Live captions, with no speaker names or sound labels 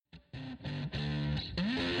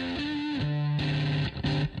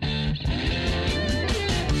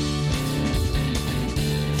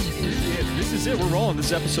and rolling. This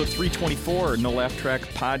is episode 324, No Laugh Track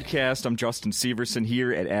Podcast. I'm Justin Severson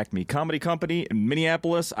here at Acme Comedy Company in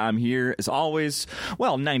Minneapolis. I'm here, as always,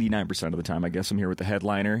 99% of the time, I guess. I'm here with the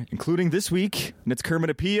headliner, including this week, and it's Kermit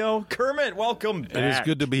Apio. Kermit, welcome back. It is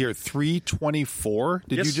good to be here. 324?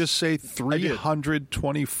 Did you just say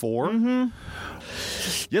 324? Mm-hmm.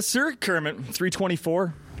 Yes, sir, Kermit.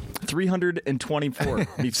 324. 324.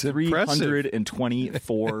 It's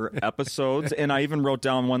 324 episodes. And I even wrote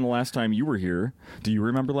down when the last time you were here. Do you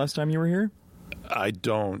remember the last time you were here? I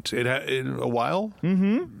don't. A while?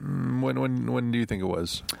 Mm-hmm. When do you think it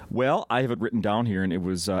was? Well, I have it written down here, and it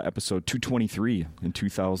was episode 223 in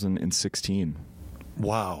 2016.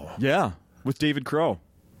 Wow. Yeah, with David Crow.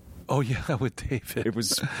 Oh, yeah, with David. It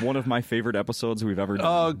was one of my favorite episodes we've ever done.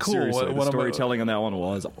 Oh, cool. Seriously, the storytelling on that one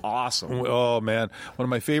was awesome. Oh, man. One of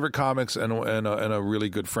my favorite comics and a really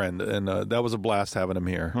good friend. And that was a blast having him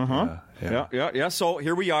here. Uh-huh. Yeah. So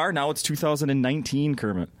here we are. Now it's 2019,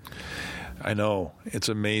 Kermit. I know. It's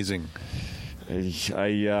amazing.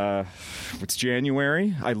 It's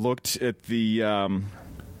January. I looked at the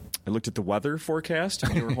weather forecast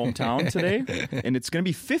in your hometown today, and it's going to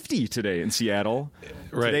be 50 today in Seattle.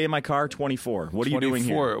 Right. Today in my car, 24. What are you doing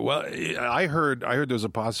here? Well, I heard there's a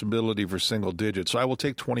possibility for single digits, so I will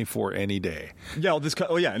take 24 any day. Yeah,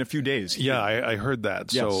 in a few days. Yeah, I heard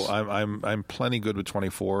that. Yes. So I'm plenty good with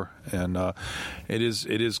 24, and it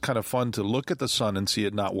is kind of fun to look at the sun and see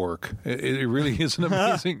it not work. It really is an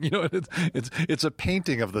amazing. It's a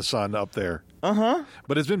painting of the sun up there.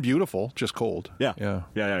 But it's been beautiful, just cold. Yeah.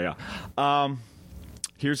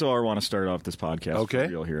 Here's how I want to start off this podcast. Okay. For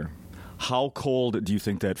real here. How cold do you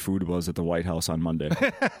think that food was at the White House on Monday?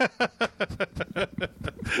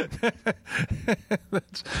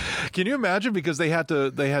 Can you imagine? Because they had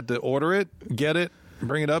to order it, get it,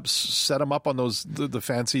 bring it up, set them up on the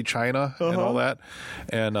fancy china and all that,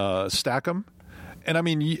 and stack them. And I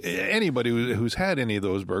mean, anybody who's had any of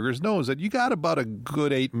those burgers knows that you got about a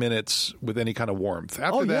good 8 minutes with any kind of warmth.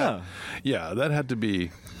 After that, that had to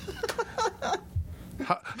be.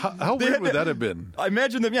 How weird would that have been? I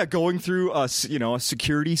imagine them, going through,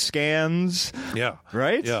 security scans. Yeah.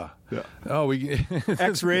 Right? Yeah. Oh, we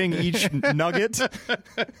X-raying each nugget.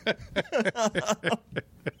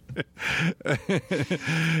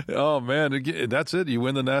 Oh man, that's it. You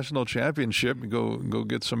win the national championship. Go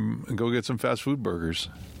get some fast food burgers.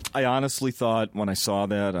 I honestly thought when I saw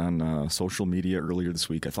that on social media earlier this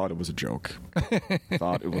week, I thought it was a joke.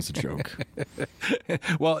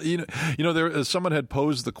 Well, there someone had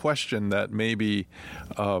posed the question that maybe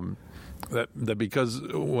that because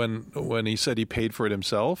when he said he paid for it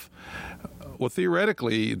himself, well,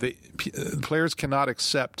 theoretically, players cannot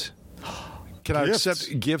accept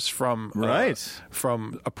gifts from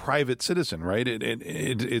from a private citizen, right?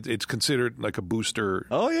 It's considered like a booster.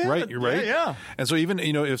 Oh yeah, right. Yeah. And so even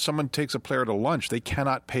if someone takes a player to lunch, they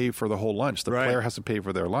cannot pay for the whole lunch. The player has to pay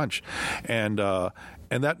for their lunch, and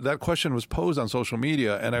that question was posed on social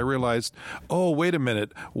media, and I realized, oh wait a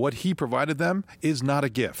minute, what he provided them is not a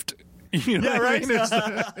gift. Right.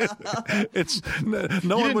 It's no you one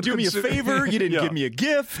didn't would do me a favor. You didn't give me a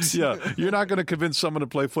gift. Yeah, you're not going to convince someone to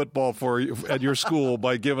play football at your school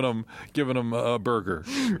by giving them a burger.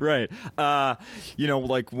 Right.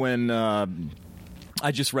 Like when.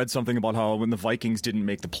 I just read something about how when the Vikings didn't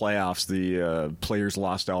make the playoffs, the players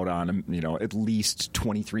lost out on, at least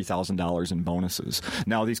 $23,000 in bonuses.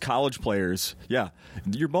 Now, these college players,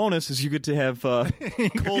 your bonus is you get to have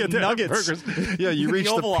cold nuggets. Burgers. Yeah, you reached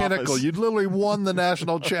the pinnacle. Office. You literally won the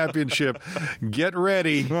national championship. Get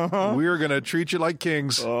ready. We're going to treat you like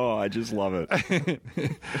kings. Oh, I just love it.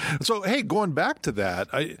 So, hey, going back to that,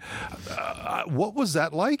 what was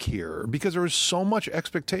that like here? Because there was so much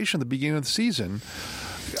expectation at the beginning of the season.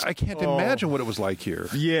 I can't imagine what it was like here.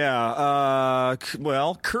 Yeah.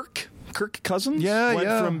 Kirk Cousins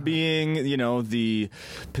went from being, the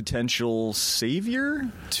potential savior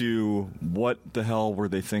to what the hell were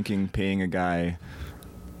they thinking paying a guy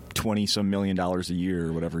 $20-some million a year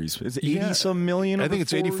or whatever is it 80-some million? I think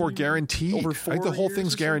it's 84 guaranteed. Over 4 the whole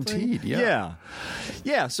thing's guaranteed. Yeah.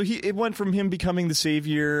 So it went from him becoming the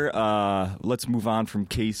savior. Let's move on from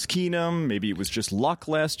Case Keenum. Maybe it was just luck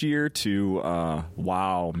last year to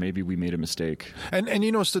wow, maybe we made a mistake. And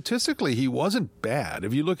statistically, he wasn't bad.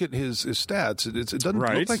 If you look at his stats, it doesn't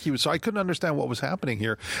look like he was. So I couldn't understand what was happening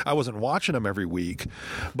here. I wasn't watching him every week,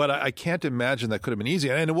 but I can't imagine that could have been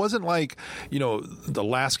easy. And it wasn't like the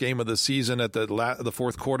last game of the season at the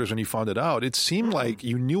fourth quarters when you found it out. It seemed like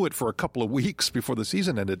you knew it for a couple of weeks before the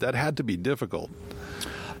season ended. That had to be difficult.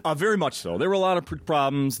 Very much so. There were a lot of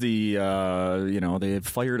problems. They had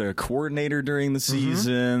fired a coordinator during the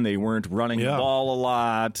season. They weren't running the ball a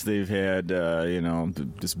lot. They've had,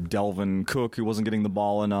 this Delvin Cook who wasn't getting the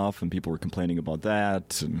ball enough, and people were complaining about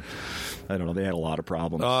that. And I don't know. They had a lot of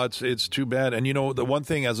problems. It's too bad. And the one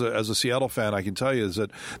thing as a Seattle fan I can tell you is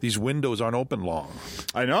that these windows aren't open long.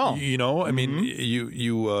 I know. I mean,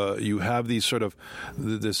 you have these sort of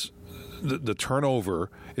the turnover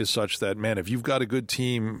is such that, man, if you've got a good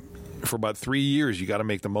team for about 3 years, you got to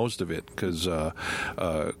make the most of it because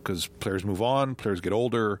players move on, players get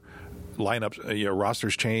older, lineups,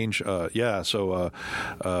 rosters change. So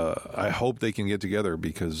I hope they can get together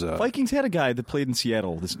because Vikings had a guy that played in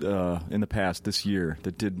Seattle in the past this year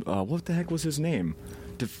that did what the heck was his name?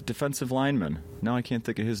 Defensive lineman. Now I can't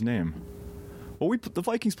think of his name. Well, the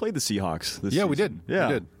Vikings played the Seahawks this season. We did. Yeah.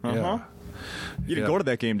 We did. Yeah. You didn't go to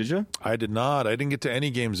that game, did you? I did not. I didn't get to any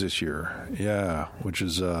games this year. Yeah, which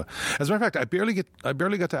is, as a matter of fact, I barely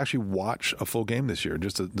got to actually watch a full game this year.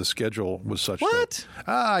 Just the schedule was such. What?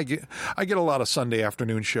 I get a lot of Sunday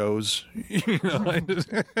afternoon shows.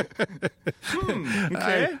 Okay.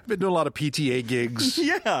 I've been doing a lot of PTA gigs.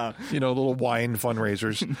 Yeah. Little wine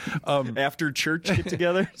fundraisers. After church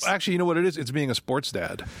get-togethers. Actually, you know what it is? It's being a sports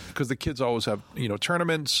dad because the kids always have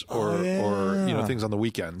tournaments or things on the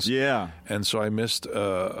weekends. Yeah. And so I missed.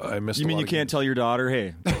 You mean you can't tell your daughter,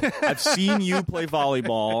 "Hey, I've seen you play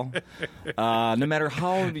volleyball. No matter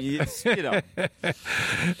how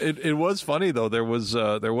It was funny though. There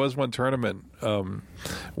was one tournament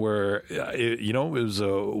where it was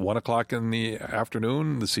 1 o'clock in the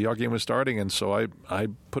afternoon. The Seahawks game was starting, and so I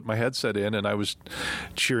put my headset in and I was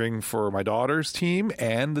cheering for my daughter's team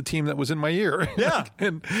and the team that was in my ear. Yeah,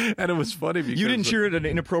 and it was funny because you didn't cheer at an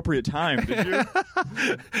inappropriate time, did you?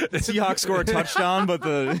 The Seahawks score a touchdown, but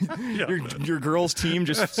your girl's team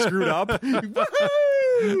just screwed up. Oh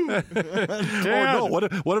no! What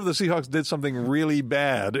if the Seahawks did something really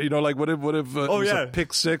bad? What if it was a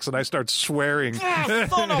pick six and I start swearing?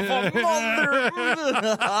 Son of a mother!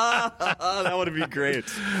 That would be great.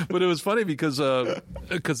 But it was funny because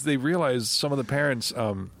they realized, some of the parents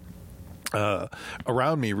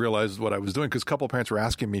around me realized what I was doing, because a couple of parents were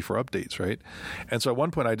asking me for updates, right? And so at one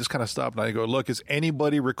point I just kind of stopped and I go, "Look, is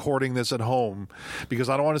anybody recording this at home? Because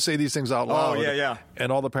I don't want to say these things out loud." Oh, yeah.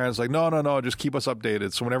 And all the parents were like, no, just keep us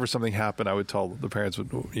updated. So whenever something happened, I would tell the parents,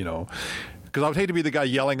 because I would hate to be the guy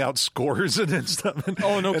yelling out scores and stuff.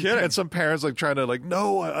 No kidding. And some parents trying to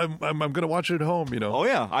no, I'm going to watch it at home. Oh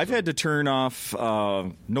yeah, I've had to turn off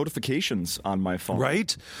notifications on my phone.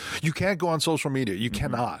 Right? You can't go on social media. You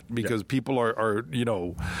cannot, because people are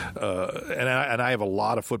and I have a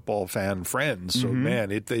lot of football fan friends. So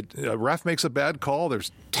man, a ref makes a bad call,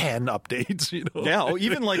 there's 10 updates. Yeah.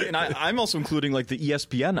 Even and I'm also including the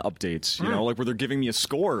ESPN updates. Where they're giving me a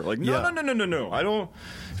score. No. I don't.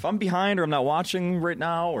 If I'm behind or I'm not watching right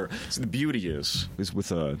now, the beauty is with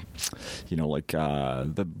the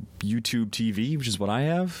YouTube TV, which is what I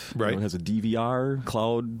have. Right. It has a DVR,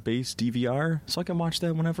 cloud-based DVR, so I can watch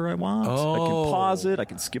that whenever I want. Oh. I can pause it. I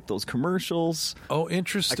can skip those commercials. Oh,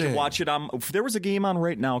 interesting. I can watch it on. If there was a game on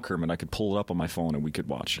right now, Kermit, I could pull it up on my phone and we could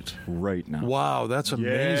watch it right now. Wow, that's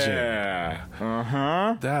amazing.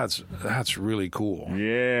 Yeah. That's really cool.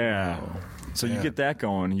 Yeah. So you get that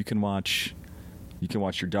going. You can watch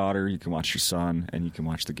your daughter, you can watch your son, and you can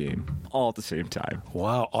watch the game all at the same time.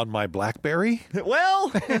 Wow, on my BlackBerry? Well,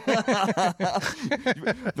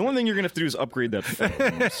 the one thing you're going to have to do is upgrade that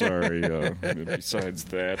phone. Sorry. Besides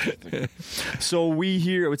that. So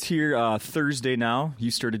it's here Thursday now.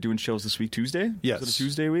 You started doing shows this week, Tuesday? Yes. Is it a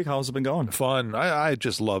Tuesday week? How's it been going? Fun. I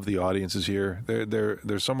just love the audiences here.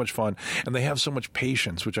 They're so much fun, and they have so much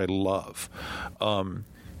patience, which I love.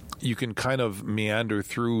 You can kind of meander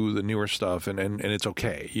through the newer stuff, and it's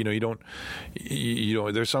okay.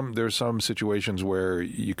 There's some situations where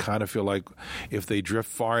you kind of feel like if they drift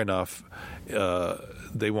far enough,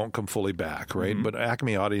 they won't come fully back, right? Mm-hmm. But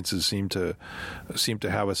Acme audiences seem to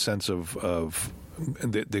have a sense of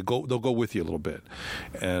they'll go with you a little bit,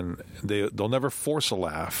 and they'll never force a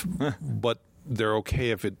laugh, but they're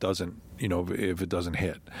okay if it doesn't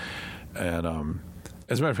hit, and.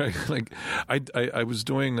 As a matter of fact, I was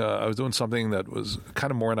doing something that was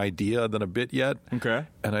kind of more an idea than a bit yet. Okay.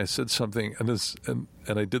 And I said something, and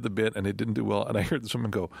I did the bit, and it didn't do well. And I heard this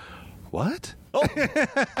woman go, "What?" Oh.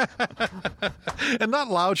 And not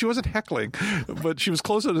loud. She wasn't heckling, but she was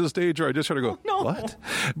closer to the stage where I just heard her go, "No." "What?"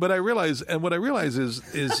 But what I realize is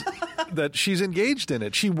that she's engaged in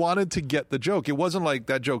it. She wanted to get the joke. It wasn't like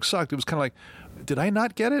that joke sucked. It was kind of like, did I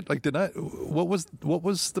not get it? Like, what was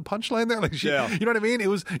the punchline there? Like, Yeah. You know what I mean? It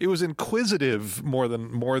was inquisitive more than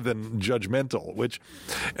judgmental,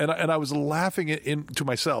 and I was laughing to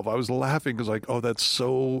myself. I was laughing because like, oh, that's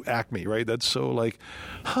so Acme, right? That's so like,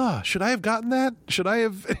 should I have gotten that? Should I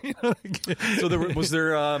have? So was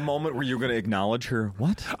there a moment where you were going to acknowledge her?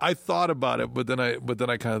 What? I thought about it, but then I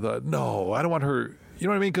kind of thought, no, I don't want her. You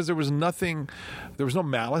know what I mean? Because there was no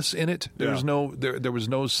malice in it. There was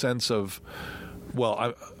no sense of,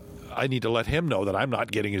 well, I need to let him know that I'm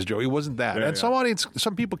not getting his joke. It wasn't that. Yeah, and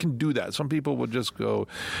some people can do that. Some people would just go,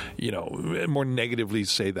 more negatively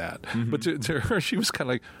say that. Mm-hmm. But to her, she was kind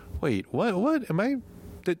of like, wait, what? Am I?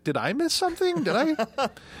 Did I miss something? Did I?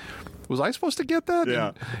 Was I supposed to get that?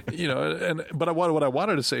 Yeah. And but what I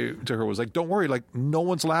wanted to say to her was like, don't worry, like no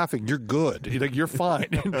one's laughing. You're good. Like you're fine.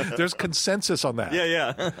 There's consensus on that.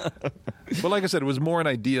 Yeah. But like I said, it was more an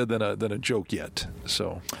idea than a joke yet.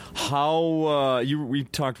 So How we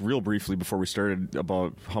talked real briefly before we started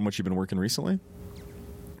about how much you've been working recently.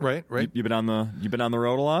 right. You've been on the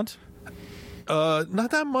road a lot.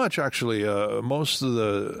 Not that much actually.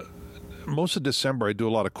 Most of December, I do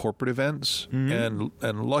a lot of corporate events, and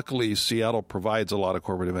luckily Seattle provides a lot of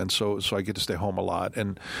corporate events, so I get to stay home a lot.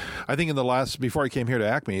 And I think before I came here to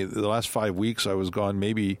Acme, the last 5 weeks I was gone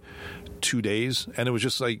maybe 2 days, and it was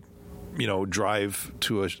just like, drive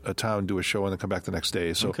to a town, do a show, and then come back the next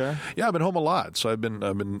day. So okay. Yeah, I've been home a lot. So I've been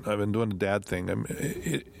doing the dad thing.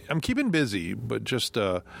 I'm keeping busy, but just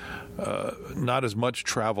not as much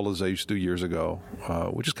travel as I used to do years ago,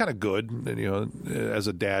 which is kind of good. And, as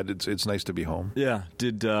a dad, it's nice to be home. Yeah.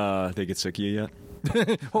 Did they get sick of you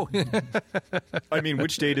yet? Oh, I mean,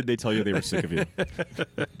 which day did they tell you they were sick of you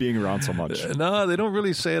being around so much? No, they don't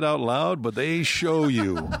really say it out loud, but they show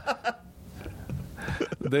you.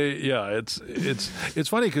 It's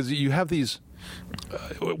funny because you have these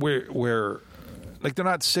where like they're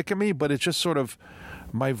not sick of me, but it's just sort of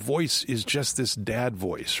my voice is just this dad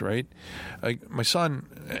voice, right? Like my son,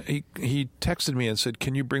 he texted me and said,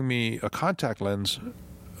 "Can you bring me a contact lens?"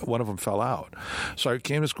 One of them fell out. So I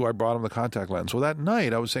came to school, I brought him the contact lens. Well, that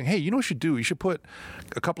night I was saying, hey, you know what you should do? You should put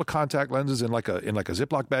a couple of contact lenses in like a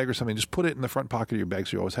Ziploc bag or something. Just put it in the front pocket of your bag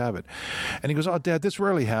so you always have it. And he goes, oh, Dad, this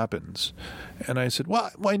rarely happens. And I said, well,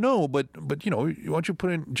 I know, but why don't you put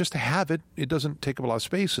it in just to have it? It doesn't take up a lot of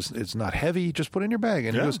space. It's not heavy. Just put it in your bag.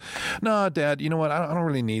 And he goes, no, Dad, you know what? I don't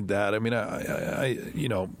really need that. I mean,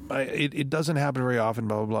 it doesn't happen very often,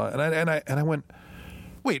 blah, blah, blah. And I went,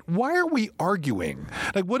 wait, why are we arguing?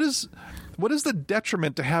 Like, what is the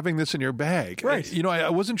detriment to having this in your bag? Right.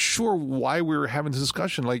 I wasn't sure why we were having this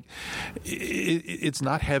discussion. Like, it's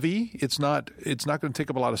not heavy. It's not going to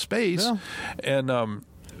take up a lot of space. Yeah. And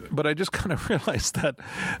but I just kind of realized that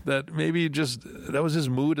maybe just that was his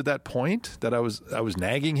mood at that point. That I was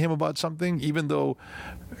nagging him about something, even though.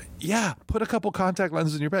 Yeah, put a couple contact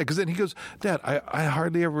lenses in your bag. Because then he goes, Dad, I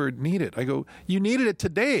hardly ever need it. I go, you needed it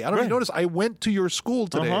today. I don't know if you noticed. I went to your school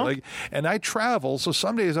today. And I travel, so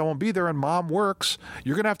some days I won't be there and Mom works.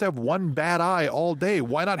 You're going to have one bad eye all day.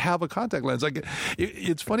 Why not have a contact lens? Like,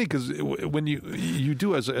 it's funny because when you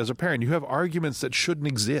do as a parent, you have arguments that shouldn't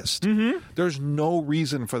exist. Mm-hmm. There's no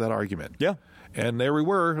reason for that argument. Yeah. And there we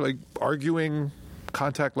were, like, arguing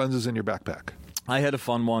contact lenses in your backpack. I had a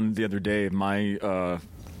fun one the other day. My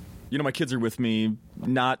kids are with me,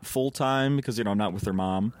 not full time because I'm not with their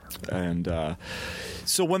mom, and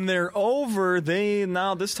so when they're over,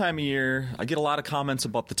 now this time of year, I get a lot of comments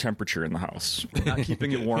about the temperature in the house. We're not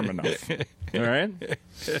keeping it warm enough. All right,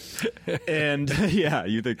 and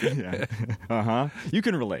you think, you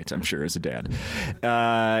can relate, I'm sure, as a dad,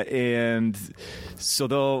 and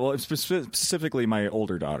so specifically my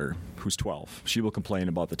older daughter, who's 12, she will complain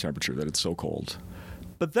about the temperature, that it's so cold.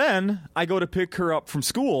 But then I go to pick her up from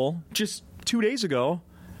school just 2 days ago,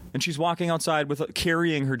 and she's walking outside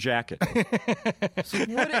carrying her jacket. So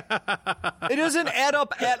it doesn't add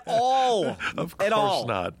up at all. Of course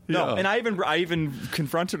not. No, Yeah. and I even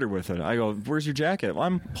confronted her with it. I go, "Where's your jacket?" Well,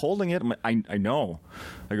 I'm holding it. I know.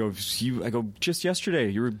 I go, just yesterday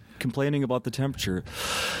you were complaining about the temperature.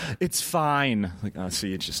 It's fine. Like,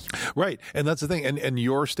 see, it's just right. And that's the thing. And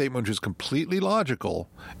your statement, which is completely logical,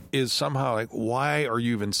 is somehow like, why are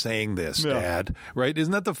you even saying this, Dad? Right?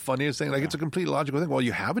 Isn't that the funniest thing? Like, it's a completely logical thing. Well,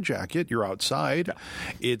 you have a jacket. You're outside. Yeah.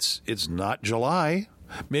 It's not July.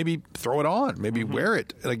 Maybe throw it on. Maybe wear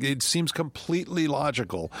it. Like, it seems completely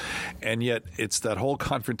logical, and yet it's that whole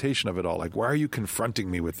confrontation of it all. Like, why are you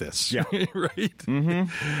confronting me with this? Yeah, right.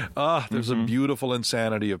 Mm-hmm. There's a beautiful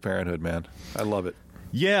insanity of parenthood, man. I love it.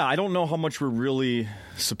 Yeah, I don't know how much we're really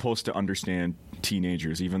supposed to understand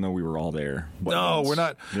teenagers, even though we were all there. No, we're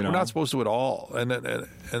not. You know? We're not supposed to at all. And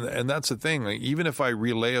that's the thing. Like, even if I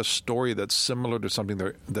relay a story that's similar to something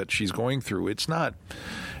that she's going through, it's not.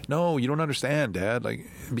 No, you don't understand, Dad. Like,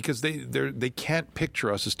 because they can't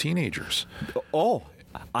picture us as teenagers. Oh,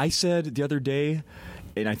 I said the other day,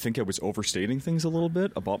 and I think I was overstating things a little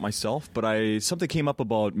bit about myself, but something came up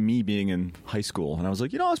about me being in high school, and I was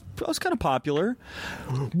like, I was kind of popular.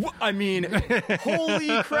 I mean,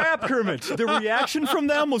 holy crap, Kermit! The reaction from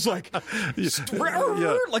them was like, like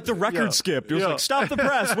the record skipped. It was like, stop the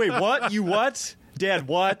press. Wait, what? You what? Dad,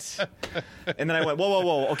 what? And then I went,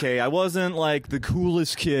 whoa. Okay, I wasn't like the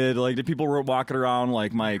coolest kid. Like the people were walking around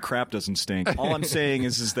like my crap doesn't stink. All I'm saying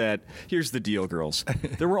is that here's the deal, girls.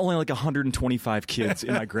 There were only like 125 kids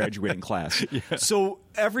in my graduating class. Yeah. So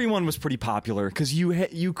everyone was pretty popular because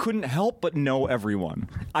you couldn't help but know everyone.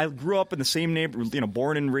 I grew up in the same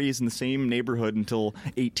born and raised in the same neighborhood until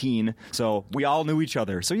 18. So we all knew each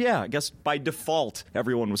other. So yeah, I guess by default,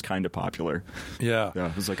 everyone was kind of popular. Yeah.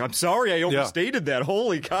 I was like, I'm sorry, I overstated that.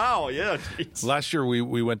 Holy cow. Yeah. Geez. Last year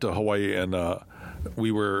we went to Hawaii, and a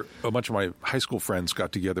bunch of my high school friends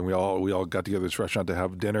got together, and we all got together at this restaurant to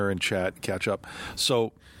have dinner and chat, catch up.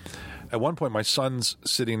 So at one point, my son's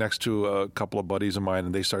sitting next to a couple of buddies of mine,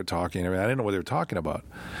 and they started talking. I didn't know what they were talking about.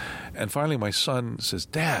 And finally, my son says,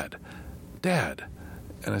 Dad. And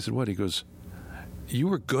I said, what? He goes, you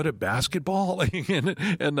were good at basketball? and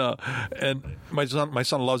my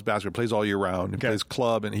son loves basketball, plays all year round. He plays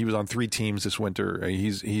club, and he was on 3 teams this winter.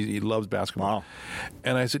 He loves basketball. Wow.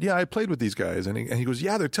 And I said, yeah, I played with these guys. And he goes,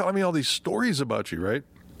 yeah, they're telling me all these stories about you, right?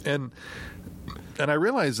 And I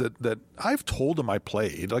realized that I've told him I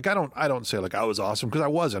played. Like I don't say like I was awesome, because I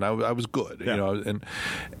wasn't. I was good,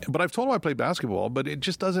 but I've told him I played basketball, but it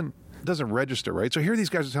just doesn't register, right? So here these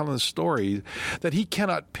guys are telling the story that he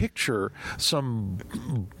cannot picture some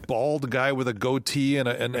bald guy with a goatee and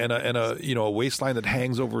a waistline that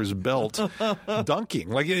hangs over his belt dunking.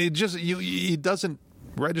 Like he doesn't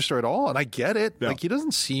register at all, and I get it. Yeah. Like he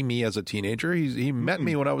doesn't see me as a teenager. He met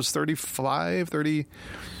me when I was 35, 30.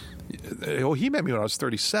 He met me when I was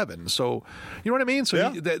 37. So, you know what I mean? So,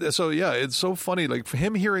 yeah. It's so funny. Like, for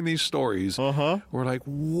him hearing these stories, we're like,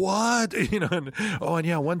 what? And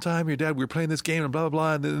one time your dad, we were playing this game and blah, blah,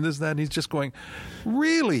 blah, and this and that. And he's just going,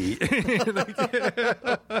 really? They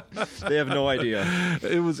have no idea.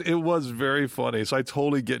 It was very funny. So I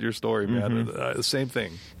totally get your story, man. Same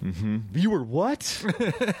thing. Mm-hmm. You were what?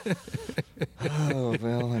 Oh,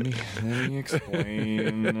 well, let me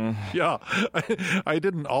explain. Yeah. I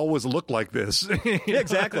didn't always look like this. Yeah,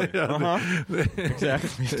 exactly. Exactly. It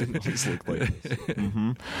didn't always look like this.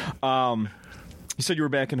 Mm-hmm. You said you were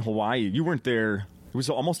back in Hawaii. You weren't there. It was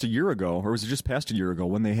almost a year ago, or was it just past a year ago,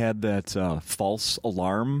 when they had that false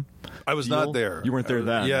alarm? I was not there. You weren't there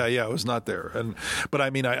then. Yeah, I was not there. But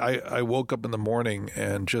I mean, I woke up in the morning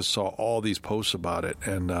and just saw all these posts about it,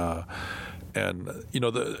 and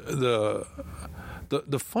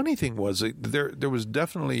the funny thing was there was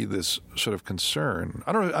definitely this sort of concern.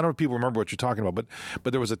 I don't know if people remember what you're talking about,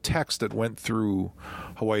 but there was a text that went through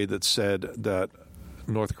Hawaii that said that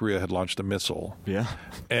North Korea had launched a missile. Yeah,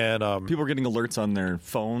 and people were getting alerts on their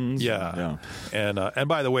phones. Yeah. And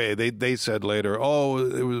by the way, they said later,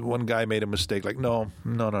 it was one guy made a mistake. Like no,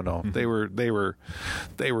 mm-hmm.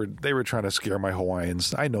 they were trying to scare my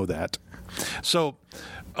Hawaiians. I know that. So,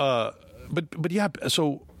 but yeah,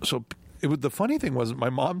 so. The funny thing was,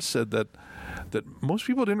 my mom said that most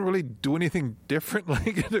people didn't really do anything different,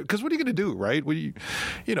 like, because what are you going to do, right? You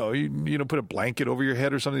put a blanket over your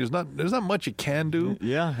head or something. There's not much you can do.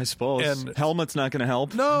 Yeah, I suppose. And helmet's not going to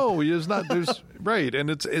help. No, it's not. There's right,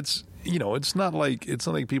 and it's not like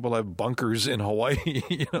people have bunkers in Hawaii,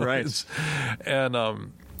 right? And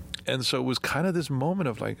so it was kind of this moment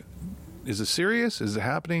of like, is it serious? Is it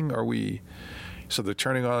happening? Are we? So they're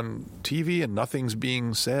turning on TV and nothing's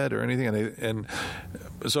being said or anything, and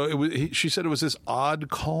so it was. She said it was this odd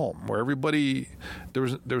calm where everybody there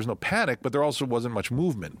was no panic, but there also wasn't much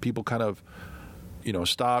movement. People kind of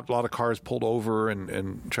stopped. A lot of cars pulled over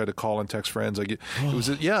and tried to call and text friends. Like it was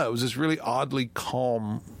this really oddly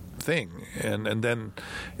calm thing, and then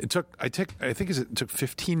it took. I think it took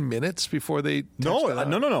 15 minutes before they.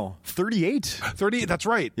 No. 38. 38. That's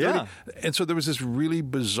right. Yeah. 30, and so there was this really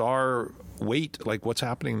bizarre wait, like what's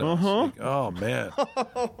happening now? Like, oh man.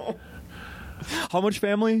 How much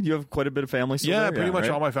family? You have quite a bit of family still there? Pretty much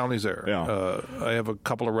right? all my family's there. Yeah. I have a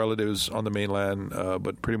couple of relatives on the mainland,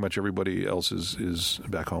 but pretty much everybody else is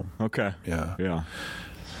back home. Okay. Yeah.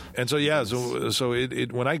 And so so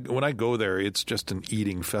it when I go there, it's just an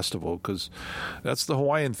eating festival because that's the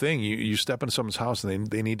Hawaiian thing. You step into someone's house and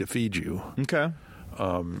they need to feed you. Okay.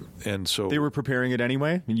 And so they were preparing it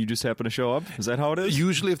anyway, and you just happen to show up. Is that how it is?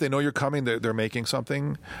 Usually, if they know you're coming, they're making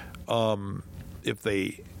something. If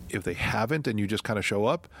they haven't, and you just kind of show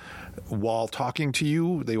up while talking to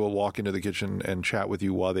you, they will walk into the kitchen and chat with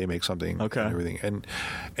you while they make something. Okay. And everything, and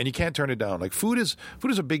you can't turn it down. Like food is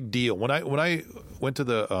a big deal. When I went to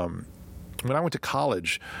when I went to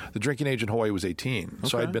college, the drinking age in Hawaii was 18,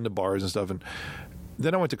 so Okay. I'd been to bars and stuff and.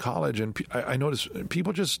 Then I went to college, and I noticed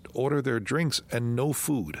people just order their drinks and no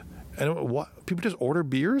food. And what, people just order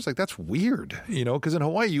beers? Like, that's weird, because in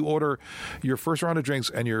Hawaii, you order your first round of drinks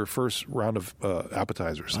and your first round of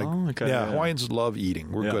appetizers. Like, okay. Yeah, Yeah. Hawaiians love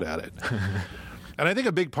eating. We're Yeah. good at it. And I think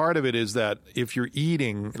a big part of it is that if you're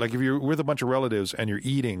eating, like if you're with a bunch of relatives and you're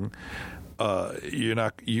eating,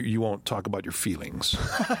 you won't talk about your feelings.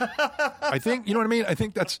 I think, you know what I mean? I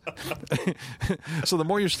think that's so the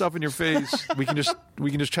more you're stuff in your face, we can just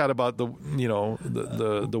chat about the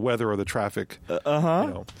weather or the traffic.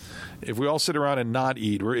 If we all sit around and not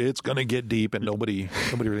eat, it's going to get deep, and nobody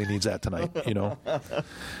really needs that tonight.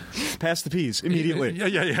 Pass the peas immediately.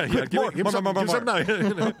 Yeah. Quick, more. Give me some now.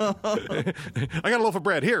 I got a loaf of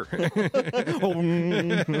bread here.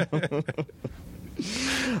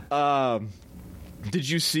 Did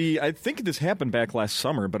you see? I think this happened back last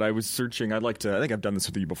summer, but I was searching. I think I've done this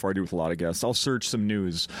with you before. I do with a lot of guests. I'll search some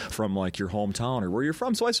news from like your hometown or where you're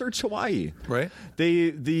from. So I searched Hawaii. Right.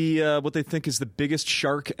 What they think is the biggest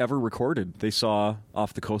shark ever recorded. They saw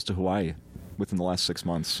off the coast of Hawaii within the last 6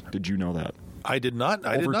 months. Did you know that? I did not.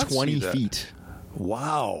 I Over did not 20 see that. feet.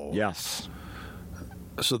 Wow. Yes.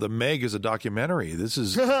 So the Meg is a documentary. This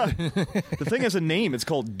is The thing has a name. It's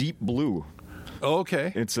called Deep Blue.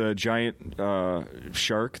 okay. It's a giant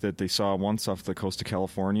shark that they saw once off the coast of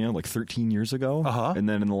California, like 13 years ago. Uh-huh. And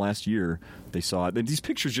then in the last year, they saw it. And these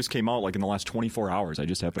pictures just came out like in the last 24 hours. I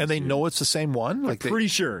just happened And to they see know it's the same one. Like Pretty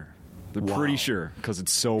sure. They're Wow. pretty sure because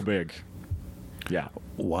it's so big. Yeah.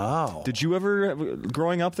 Wow. Did you ever,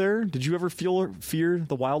 growing up there, did you ever fear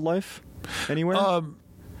the wildlife anywhere? Oh,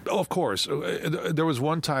 of course. There was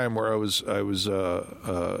one time where I was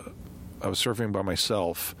surfing by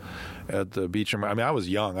myself at the beach. I was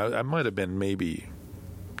young. I might have been maybe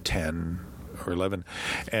 10 or 11,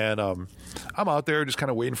 and I'm out there just kind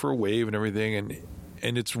of waiting for a wave and everything,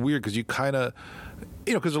 and it's weird because you kind of.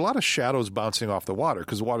 Because a lot of shadows bouncing off the water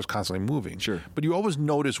because the water's constantly moving. Sure. But you always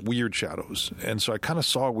notice weird shadows. And so I kind of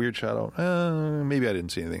saw a weird shadow. Maybe I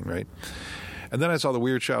didn't see anything, right? And then I saw the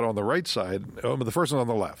weird shadow on the right side. But the first one's on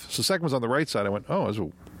the left. So the second one's on the right side. I went,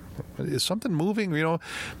 is something moving?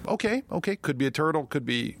 Okay. Could be a turtle. Could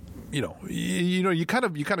be, you kind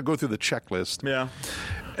of go through the checklist. yeah.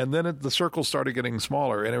 And then the circles started getting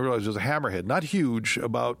smaller. And I realized it was a hammerhead. Not huge,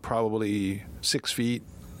 about probably 6 feet,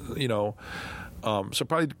 so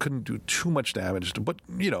probably couldn't do too much damage, but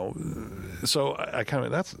so I kind of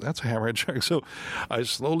that's a hammerhead shark. So I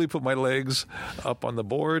slowly put my legs up on the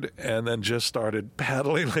board and then just started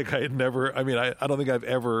paddling like I had never. I don't think I've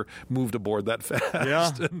ever moved a board that fast. Yeah.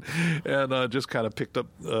 and just kind of picked up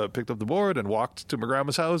the board and walked to my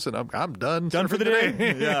grandma's house, and I'm done Done for the today.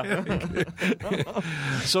 day. Yeah.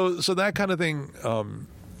 So that kind of thing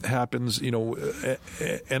happens,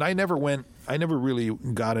 and I never really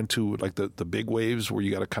got into like the big waves where you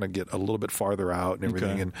got to kind of get a little bit farther out and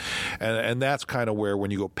everything. Okay. And that's kind of where when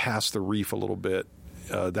you go past the reef a little bit,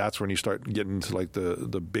 that's when you start getting into like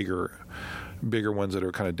the bigger ones that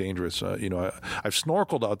are kind of dangerous. I've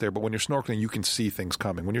snorkeled out there, but when you're snorkeling, you can see things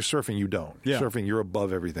coming. When you're surfing, you don't. Yeah. Surfing, you're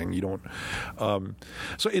above everything. You don't.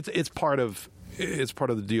 So it's part of. It's part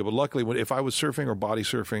of the deal. But luckily, if I was surfing or body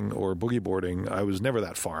surfing or boogie boarding, I was never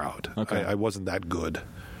that far out. Okay. I wasn't that good.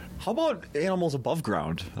 How about animals above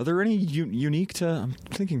ground? Are there any unique to? I'm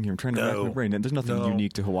thinking here. I'm trying to rack my brain. There's nothing No.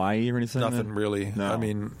 unique to Hawaii or anything. Nothing really. No. I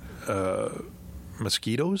mean,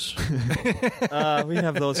 mosquitoes? We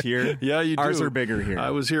have those here. Yeah, you do. Ours are bigger here.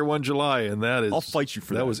 I was here one July, and that is. I'll fight you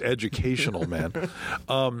for that. That was educational, man.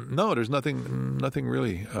 No, there's nothing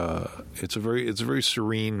really. It's a very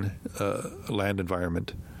serene land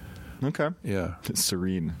environment. Okay. Yeah.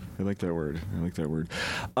 Serene. I like that word.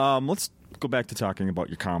 Let's go back to talking about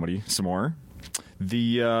your comedy some more.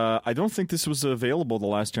 I don't think this was available the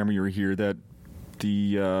last time you were here. That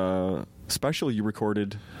the special you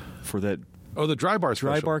recorded for that. Oh, the dry bar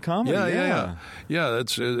special. Dry bar comedy. Yeah.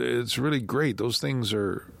 It's really great. Those things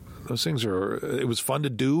are. It was fun to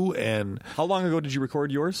do, and How long ago did you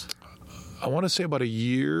record yours? I want to say about a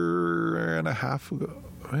year and a half ago.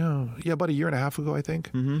 Yeah, about a year and a half ago, I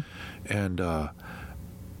think. Mm-hmm. And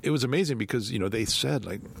it was amazing because they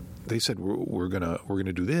said we're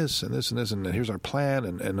gonna do this and this and this, and here's our plan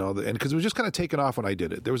and all that, and because it was just kind of taken off when I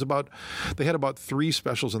did it. They had about 3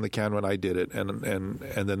 specials in the can when I did it, and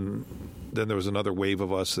then there was another wave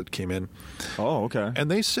of us that came in. Oh, okay. And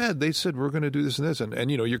they said we're going to do this and this,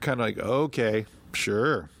 and you're kind of like, okay,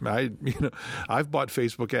 sure. I've bought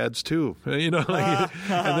Facebook ads too. And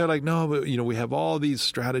they're like, no, but we have all these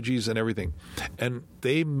strategies and everything, and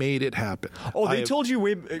they made it happen. Oh, they told you.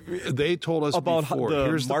 They told us about before. the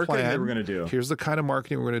Here's the marketing plan they were going to do. Here's the kind of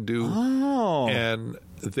marketing we're going to do. Oh, and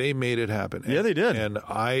they made it happen. Yeah, they did. And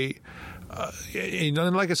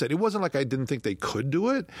and like I said, it wasn't like I didn't think they could do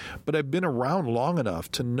it, but I've been around long enough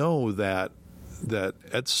to know that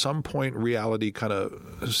at some point reality kind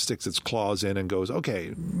of sticks its claws in and goes,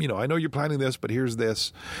 okay, I know you're planning this, but here's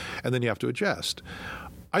this, and then you have to adjust.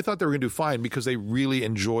 I thought they were going to do fine because they really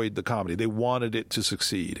enjoyed the comedy. They wanted it to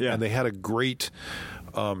succeed, and they had a great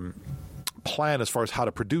plan as far as how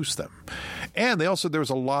to produce them. And there was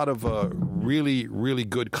a lot of really, really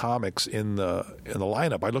good comics in the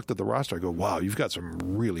lineup. I looked at the roster. I go, wow, you've got some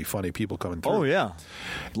really funny people coming through. Oh yeah,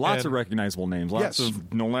 lots of recognizable names. Lots yes.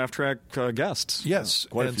 of No Laugh Track guests. Yes,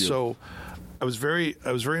 quite and a few. so I was very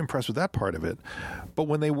impressed with that part of it. But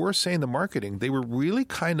when they were saying the marketing, they were really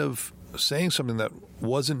kind of saying something that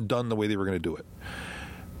wasn't done the way they were going to do it.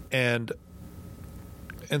 And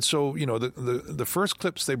so, the first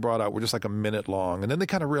clips they brought out were just like a minute long. And then they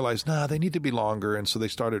kind of realized, they need to be longer. And so they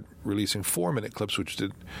started releasing 4-minute clips, which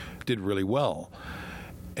did really well.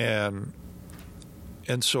 And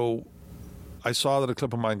so I saw that a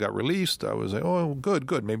clip of mine got released. I was like, oh,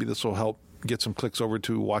 good. Maybe this will help get some clicks over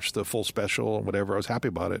to watch the full special or whatever. I was happy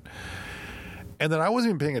about it. And then I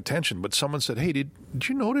wasn't even paying attention, but someone said, hey, did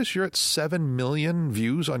you notice you're at 7 million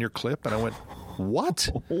views on your clip? And I went, what?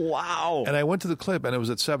 Wow. And I went to the clip, and it was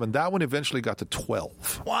at 7. That one eventually got to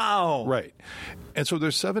 12. Wow. Right. And so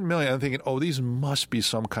there's 7 million. I'm thinking, oh, these must be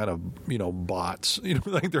some kind of, bots.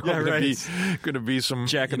 Like they're going to be some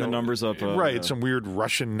jacking the numbers up. Right. Some weird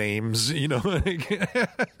Russian names. And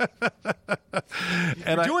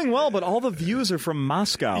doing well, but all the views are from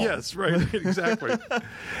Moscow. Yes. Right. Exactly.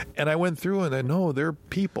 And I went through, and I know they're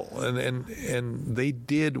people, and they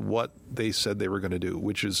did what they said they were going to do,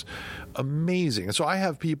 which is amazing. And so I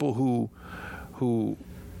have people who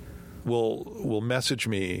will message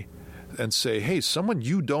me and say, hey, someone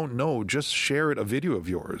you don't know just shared a video of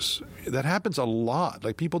yours. That happens a lot.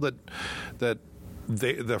 Like people that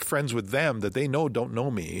they're friends with them that they know don't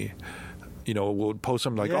know me, will post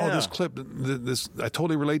something like, oh, this clip, this I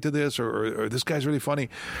totally relate to this, or this guy's really funny,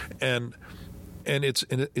 and it's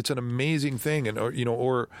an amazing thing, and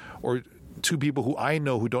or 2 people who I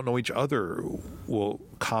know who don't know each other will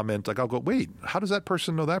comment. Like I'll go, wait, how does that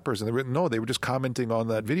person know that person? They were just commenting on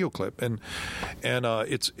that video clip, and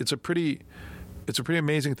it's a pretty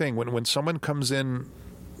amazing thing when someone comes in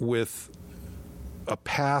with a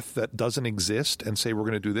path that doesn't exist and say we're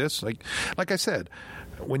going to do this. Like I said,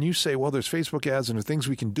 when you say, well, there's Facebook ads and there's things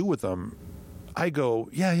we can do with them, I go,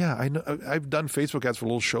 yeah, I know. I've done Facebook ads for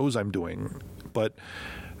little shows I'm doing, but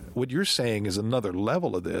what you're saying is another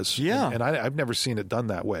level of this. Yeah. And I've never seen it done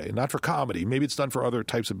that way. Not for comedy. Maybe it's done for other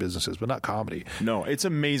types of businesses, but not comedy. No, it's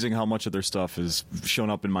amazing how much of their stuff has shown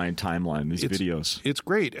up in my timeline, these videos. It's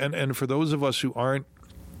great. And for those of us who aren't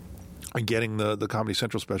getting the Comedy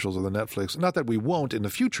Central specials or the Netflix, not that we won't in the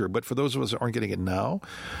future, but for those of us that aren't getting it now,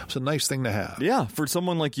 it's a nice thing to have. Yeah. For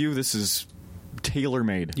someone like you, this is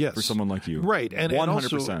tailor-made for someone like you. Right. And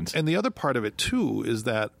 100%. And the other part of it, too, is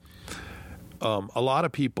that a lot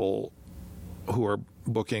of people who are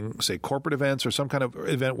booking, say, corporate events or some kind of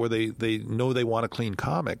event where they know they want a clean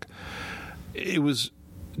comic, it was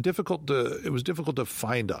difficult to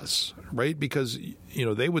find us, right? Because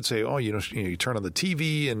they would say, oh, you turn on the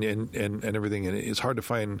TV and everything, and it's hard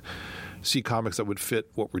to see comics that would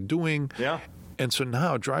fit what we're doing. Yeah. And so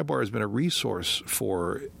now Dry Bar has been a resource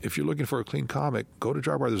for, if you're looking for a clean comic, go to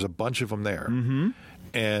Dry Bar. There's a bunch of them there. Mm-hmm.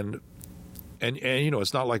 And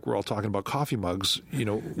it's not like we're all talking about coffee mugs.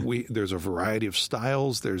 There's a variety of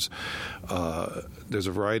styles. There's a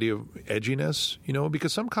variety of edginess.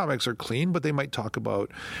 Because some comics are clean, but they might talk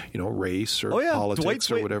about race or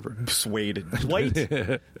politics or whatever. Swade.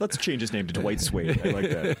 Dwight. Let's change his name to Dwight Swade. I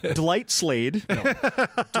like that. Dwight Slade. No.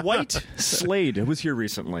 Dwight Slade was here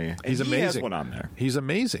recently. He's amazing. He has one on there. He's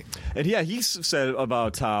amazing. And he said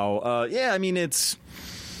about how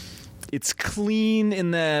it's clean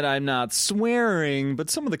in that I'm not swearing, but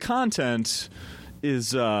some of the content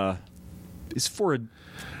is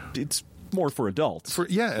it's more for adults.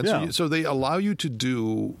 So they allow you to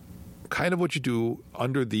do kind of what you do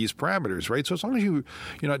under these parameters, right? So as long as you're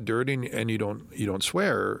not dirty and you don't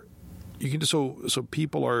swear, you can just so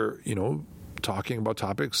people are talking about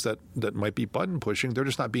topics that might be button pushing. They're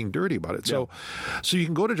just not being dirty about it. Yeah. So you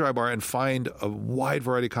can go to Dry Bar and find a wide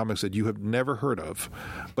variety of comics that you have never heard of,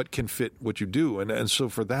 but can fit what you do. And so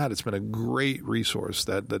for that, it's been a great resource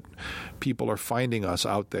that people are finding us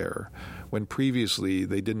out there when previously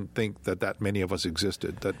they didn't think that many of us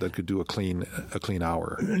existed that could do a clean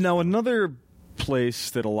hour. Now, another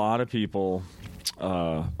place that a lot of people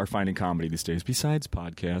are finding comedy these days, besides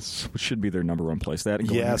podcasts, which should be their number one place. That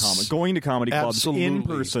and going to comedy clubs in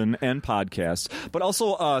person and podcasts, but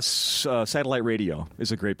also satellite radio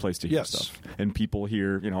is a great place to hear stuff. And people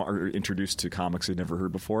here, are introduced to comics they've never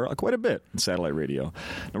heard before quite a bit in satellite radio.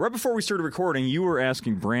 Now, right before we started recording, you were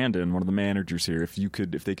asking Brandon, one of the managers here, if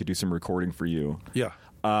they could do some recording for you. Yeah.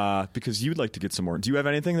 Because you'd like to get some more. Do you have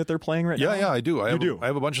anything that they're playing right now? Yeah, I do. I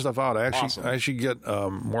have a bunch of stuff out. I Awesome. get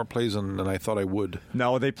more plays than I thought I would.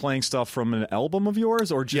 Now, are they playing stuff from an album of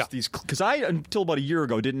yours, or just these? Because I, until about a year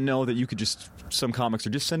ago, didn't know that you could some comics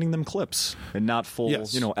are just sending them clips and not full,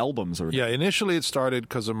 albums. Or initially it started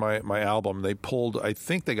because of my album. They pulled, I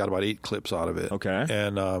think they got about 8 clips out of it. Okay.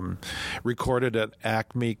 And recorded at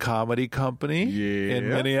Acme Comedy Company in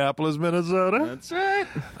Minneapolis, Minnesota. That's right.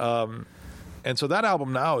 And so that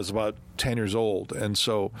album now is about 10 years old, and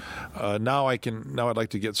so now I'd like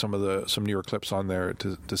to get some newer clips on there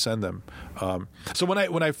to send them. So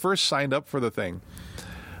when I first signed up for the thing,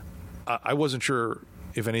 I wasn't sure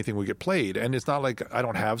if anything would get played, and it's not like I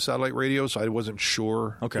don't have satellite radio, so I wasn't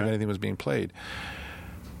sure if anything was being played.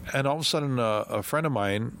 And all of a sudden, a friend of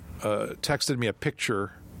mine texted me a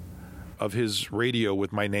picture of his radio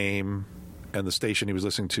with my name and the station he was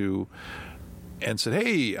listening to, and said,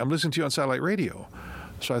 "Hey, I'm listening to you on satellite radio."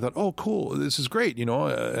 So I thought, "Oh, cool, this is great," and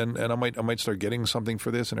I might start getting something for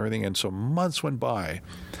this and everything. And so months went by,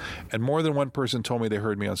 and more than one person told me they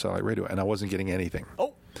heard me on satellite radio, and I wasn't getting anything.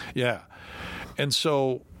 Oh, yeah. And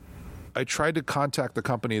so I tried to contact the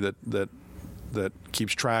company that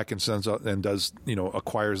keeps track and sends out and does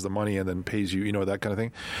acquires the money and then pays you, that kind of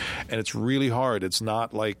thing. And it's really hard. It's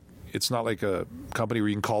not like a company where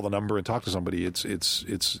you can call the number and talk to somebody. It's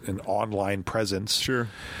an online presence. Sure.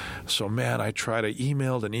 So man, I tried. I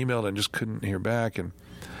emailed and just couldn't hear back. And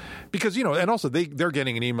because and also they're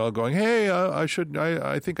getting an email going, "Hey, I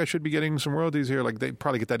think I should be getting some royalties here." Like they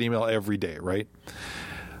probably get that email every day, right?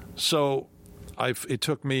 So it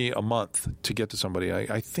took me a month to get to somebody.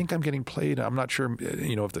 I think I'm getting played. I'm not sure,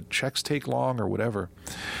 if the checks take long or whatever.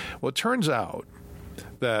 Well, it turns out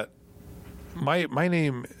that my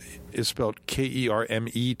name is spelled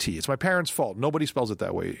Kermet. It's my parents' fault. Nobody spells it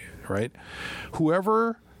that way, right?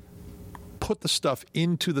 Whoever put the stuff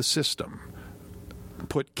into the system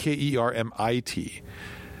put Kermit.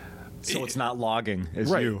 So it's not logging as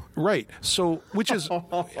right, you. Right. So which I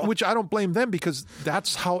don't blame them because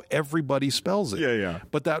that's how everybody spells it. Yeah.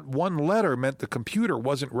 But that one letter meant the computer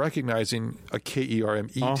wasn't recognizing a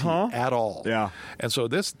Kermet at all. Yeah. And so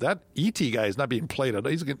that ET guy is not being played at.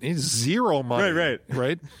 He's zero money.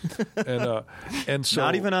 Right. And so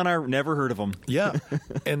not even on our. Never heard of them. Yeah.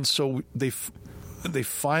 And so they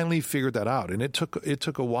finally figured that out, and it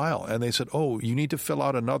took a while. And they said, "Oh, you need to fill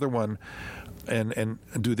out another one." And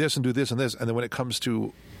do this and do this and this, and then when it comes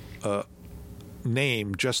to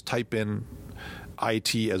name, just type in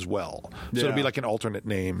IT as well. So it'll be like an alternate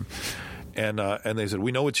name. And they said,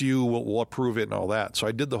 "We know it's you. We'll approve it and all that." So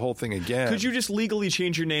I did the whole thing again. Could you just legally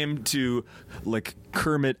change your name to like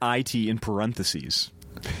Kermit IT in parentheses?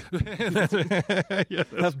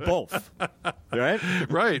 That's both, right?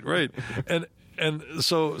 Right. And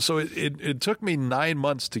so it took me 9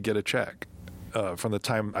 months to get a check. From the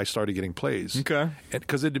time I started getting plays. Okay.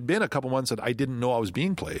 Because it had been a couple months that I didn't know I was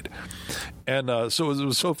being played. And so it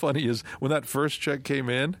was so funny is when that first check came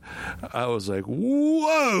in, I was like,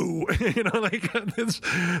 whoa!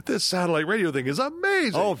 This satellite radio thing is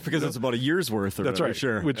amazing. Oh, because it's about a year's worth. Or that's whatever. right.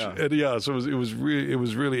 Sure. So it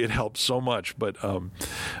was really it helped so much. But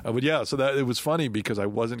yeah, so that it was funny because I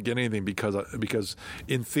wasn't getting anything because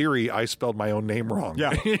in theory I spelled my own name wrong.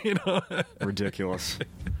 Yeah. Ridiculous.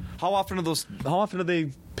 How often do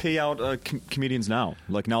they pay out comedians now?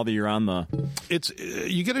 Like now that you're on the...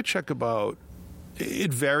 You get a check about...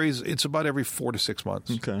 It varies. It's about every 4 to 6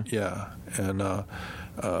 months. Okay. Yeah. And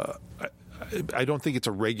I don't think it's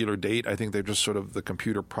a regular date. I think they're just sort of the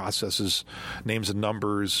computer processes names and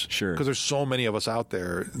numbers. Sure. Because there's so many of us out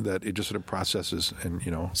there that it just sort of processes, and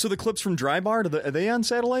So the clips from Dry Bar, are they on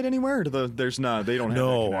satellite anywhere? Or there's not. They don't have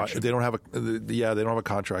that connection? they don't have they don't have a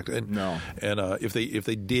contract. And, No. And if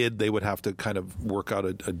they did, they would have to kind of work out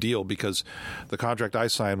a deal, because the contract I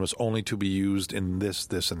signed was only to be used in this,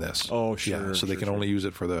 and this. Oh, sure. Yeah, so they can only use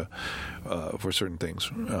it for for certain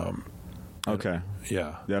things. Okay.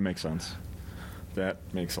 Yeah. That makes sense. That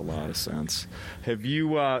makes a lot of sense. Have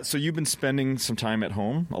you? So you've been spending some time at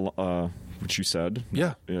home, which you said.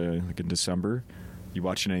 Yeah. Like in December. You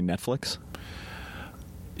watching any Netflix?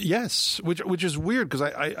 Yes, which is weird, because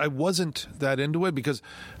I wasn't that into it, because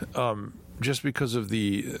just because of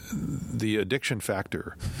the addiction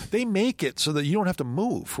factor. They make it so that you don't have to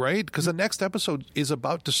move, right? Because the next episode is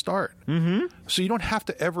about to start. Mm-hmm. So you don't have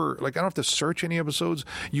to ever, I don't have to search any episodes.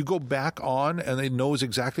 You go back on, and it knows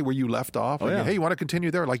exactly where you left off. Yeah. Hey, you want to continue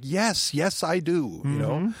there? Yes, I do.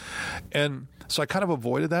 Mm-hmm. And so I kind of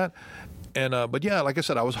avoided that. And but yeah, like I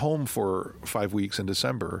said, I was home for 5 weeks in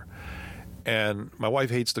December. And my wife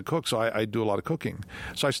hates to cook, so I do a lot of cooking.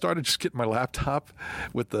 So I started just getting my laptop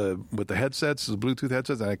with the headsets, the Bluetooth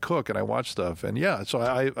headsets, and I cook and I watch stuff. And yeah, so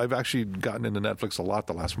I've actually gotten into Netflix a lot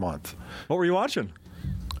the last month. What were you watching?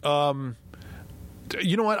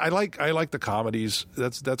 You know what? I like the comedies.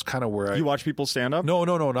 That's kind of where You watch people stand up? No,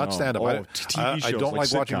 not stand up. TV shows, I don't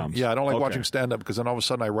like watching. sitcoms. Yeah, I don't like Okay. watching stand up, because then all of a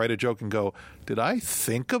sudden I write a joke and go, "Did I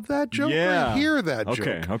think of that joke? Yeah. Or hear that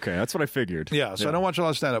joke?" Okay, that's what I figured. Yeah, so I don't watch a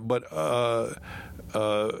lot of stand up, but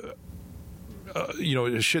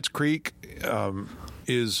Schitt's Creek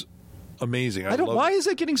is amazing. Why is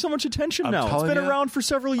it getting so much attention now? It's been around for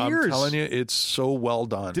several years. I'm telling you, it's so well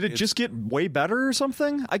done. Did it just get way better or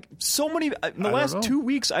something? In the last know. 2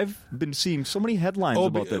 weeks, I've been seeing so many headlines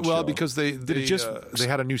about that show. Because they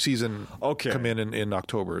had a new season Okay. come in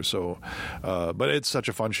October. So, but it's such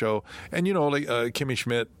a fun show, and Kimmy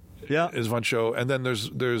Schmidt. Yeah. Is a fun show. And then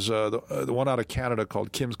there's the one out of Canada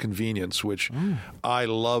called Kim's Convenience, which I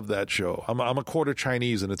love that show. I'm a quarter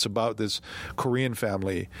Chinese, and it's about this Korean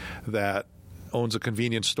family that owns a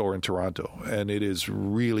convenience store in Toronto, and it is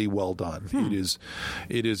really well done.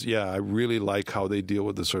 It is. Yeah, I really like how they deal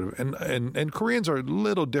with the sort of and Koreans are a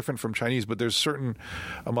little different from Chinese, but there's certain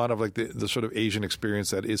amount of the sort of Asian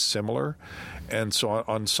experience that is similar, and so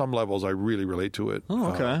on some levels I really relate to it.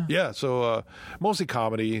 Oh, okay. Yeah, so mostly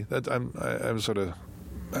comedy. That I'm sort of.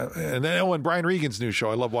 And then Brian Regan's new show,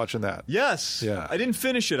 I love watching that. Yes. Yeah. I didn't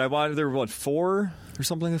finish it. I watched there were 4 or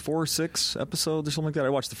something, 4 or 6 episodes or something like that. I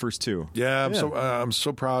watched the first 2. Yeah, I'm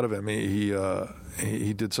so proud of him.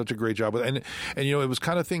 He did such a great job with it. And it was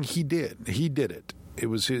kind of thing he did. He did it. It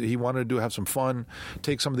was he wanted to have some fun,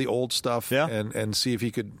 take some of the old stuff, and see if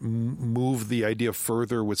he could move the idea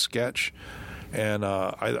further with sketch. And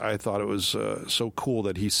I thought it was so cool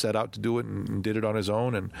that he set out to do it and did it on his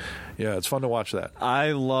own. And yeah, it's fun to watch that.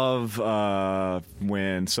 I love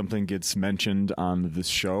when something gets mentioned on this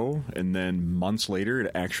show and then months later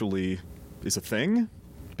it actually is a thing.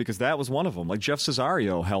 Because that was one of them. Like Jeff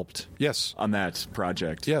Cesario helped on that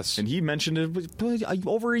project. Yes. And he mentioned it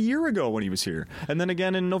over a year ago when he was here. And then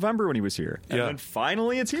again in November when he was here. And then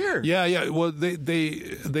finally it's here. Yeah. Well,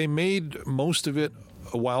 they made most of it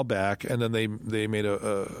a while back, and then they made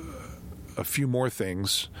a few more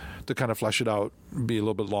things to kind of flesh it out, be a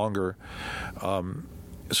little bit longer.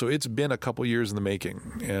 So it's been a couple years in the making,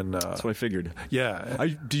 and that's what I figured. Yeah.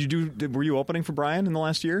 Were you opening for Brian in the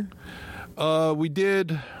last year? We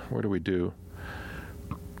did. Where do we do?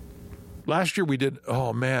 Last year we did.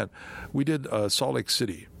 Oh man, we did Salt Lake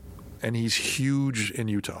City, and he's huge in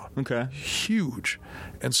Utah. Okay, huge,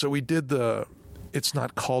 and so we did it's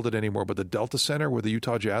not called it anymore, but the Delta Center where the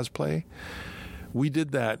Utah Jazz play. We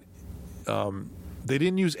did that. They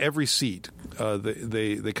didn't use every seat.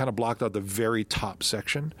 They kind of blocked out the very top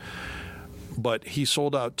section. But he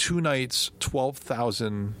sold out 2 nights,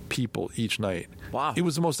 12,000 people each night. Wow! It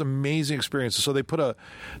was the most amazing experience. So they put a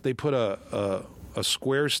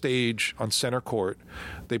square stage on center court.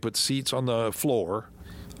 They put seats on the floor,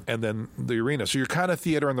 and then the arena. So you're kind of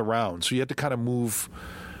theater in the round. So you had to kind of move.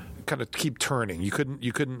 Kind of keep turning. You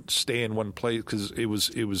couldn't stay in one place because it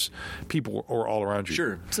was people were all around you.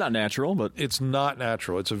 Sure, it's not natural, but it's not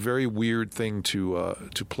natural. It's a very weird thing to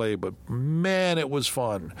play, but man, it was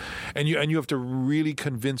fun. And you have to really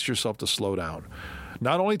convince yourself to slow down,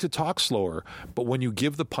 not only to talk slower, but when you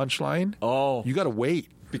give the punchline, you got to wait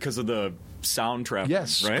because of the sound traffic.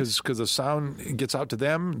 Yes, right? Because the sound gets out to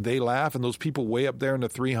them, they laugh, and those people way up there in the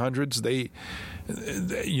 300s,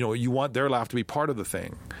 you want their laugh to be part of the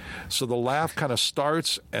thing. So the laugh kind of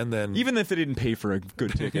starts, and then Even if they didn't pay for a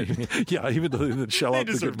good ticket. yeah, even though they didn't shell out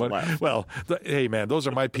the deserve good to money. laugh. Well, hey man, those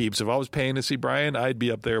are my peeps. If I was paying to see Brian, I'd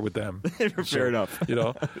be up there with them. Fair enough.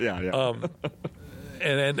 Yeah.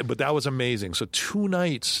 But that was amazing. So two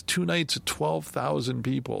nights, 12,000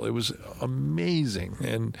 people. It was amazing,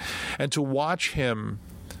 and to watch him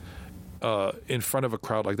in front of a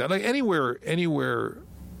crowd like that, like anywhere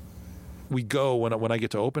we go when I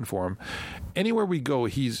get to open for him, anywhere we go,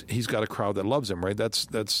 he's got a crowd that loves him. Right?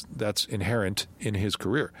 That's inherent in his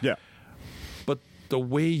career. Yeah. But the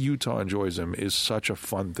way Utah enjoys him is such a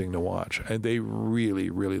fun thing to watch, and they really,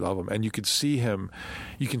 really love him. And you can see him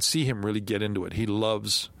really get into it. He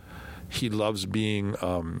loves being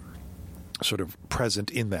sort of present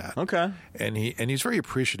in that. Okay. And he's very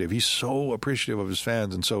appreciative. He's so appreciative of his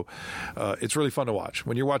fans, and so it's really fun to watch.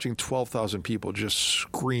 When you're watching 12,000 people just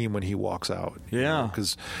scream when he walks out. Yeah.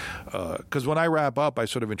 Because when I wrap up, I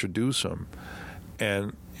sort of introduce him,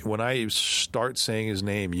 and when I start saying his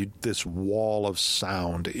name, this wall of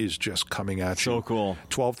sound is just coming at you. So cool.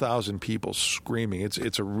 12,000 people screaming.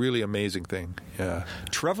 It's a really amazing thing. Yeah.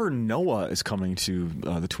 Trevor Noah is coming to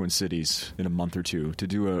the Twin Cities in a month or two to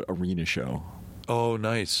do an arena show. Oh,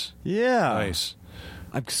 nice. Yeah. Nice.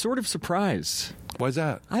 I'm sort of surprised. Why's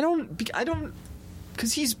that? I don't, because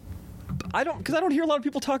I don't hear a lot of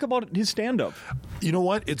people talk about his stand-up. You know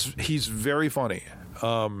what? He's very funny.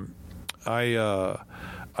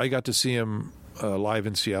 I got to see him live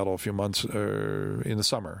in Seattle a few months in the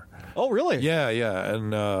summer. Oh, really? Yeah,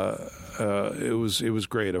 and it was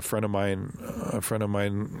great. A friend of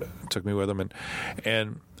mine took me with him,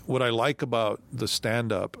 and what I like about the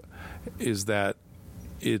stand-up is that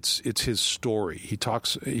it's his story. He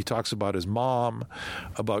talks about his mom,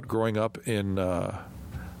 about growing up in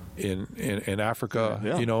Africa,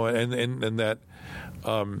 Yeah. and that,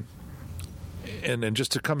 and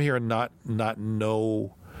just to come here and not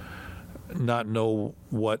know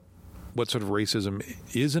what sort of racism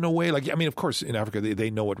is in a way. Like, I mean, of course, in Africa they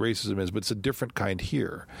know what racism is, but it's a different kind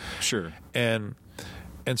here. Sure. And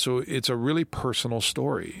so it's a really personal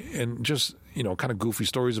story, and just kind of goofy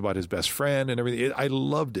stories about his best friend and everything. I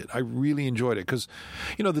loved it. I really enjoyed it because,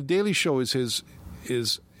 The Daily Show is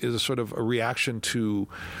a sort of a reaction to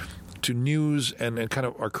news and kind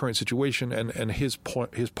of our current situation and his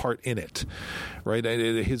part in it, right?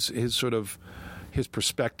 His sort of his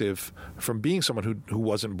perspective from being someone who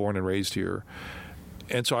wasn't born and raised here.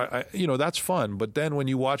 And so I that's fun. But then when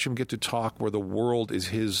you watch him get to talk where the world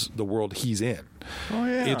is the world he's in, oh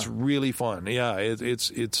yeah, it's really fun. Yeah,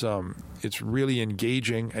 it's really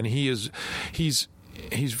engaging, and he's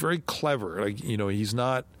very clever. Like he's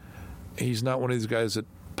not one of these guys that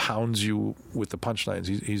pounds you with the punchlines.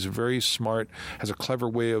 He's very smart, has a clever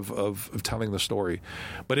way of telling the story.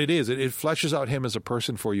 But it fleshes out him as a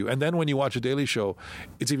person for you. And then when you watch a Daily Show,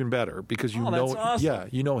 it's even better because you know, awesome. Yeah,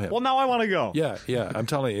 you know him. Well, now I want to go. Yeah. I'm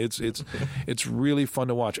telling you, it's really fun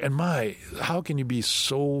to watch. And how can you be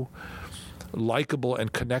so likable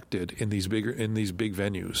and connected in these big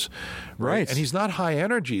venues, right? And he's not high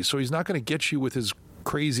energy, so he's not going to get you with his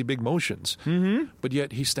crazy big motions, but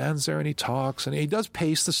yet he stands there and he talks, and he does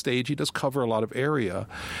pace the stage. He does cover a lot of area,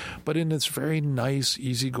 but in this very nice,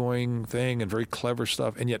 easygoing thing and very clever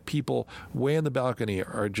stuff. And yet people way in the balcony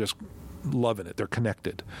are just loving it. They're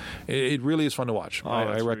connected. It really is fun to watch.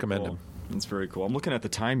 I recommend him. That's very cool. I'm looking at the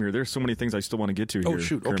time here. There's so many things I still want to get to here. Oh,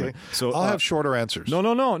 shoot. Kermit. Okay. So I'll have shorter answers. No.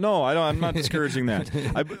 I'm not discouraging that.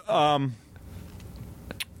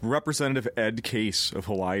 Representative Ed Case of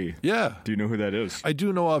Hawaii. Yeah. Do you know who that is? I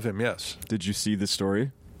do know of him, yes. Did you see the story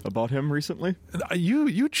about him recently?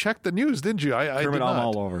 You checked the news, didn't you? I did not. I'm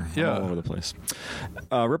all over. Yeah. I'm all over the place.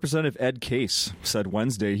 Representative Ed Case said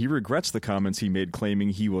Wednesday he regrets the comments he made claiming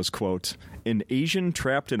he was, quote, an Asian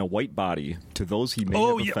trapped in a white body to those he may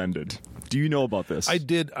have offended. Do you know about this? I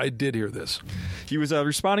did hear this. He was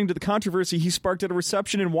responding to the controversy he sparked at a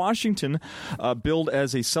reception in Washington, billed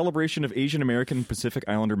as a celebration of Asian American and Pacific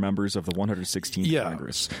Islander members of the 116th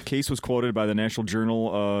Congress. Case was quoted by the National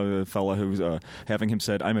Journal, fella who's having him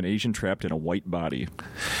said, "I'm an Asian trapped in a white body."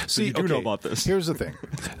 So you do know about this. Here's the thing.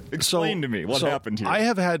 Explain to me what happened here. I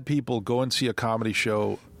have had people go and see a comedy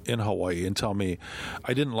show in Hawaii and tell me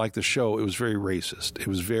I didn't like the show. It was very racist. It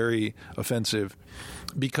was very offensive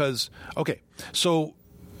because, okay, so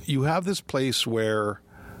you have this place where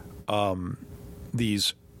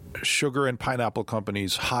these sugar and pineapple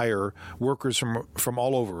companies hire workers from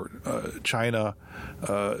all over, China,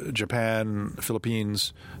 Japan,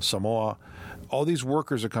 Philippines, Samoa. All these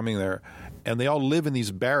workers are coming there, and they all live in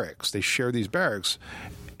these barracks. They share these barracks,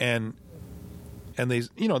 and and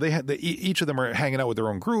each of them are hanging out with their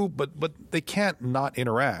own group, but they can't not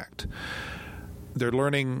interact. They're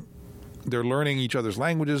learning each other's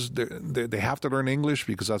languages. They have to learn English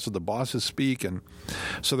because that's what the bosses speak, and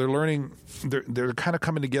so they're learning. They're kind of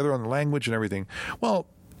coming together on the language and everything. Well,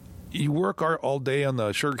 you work all day on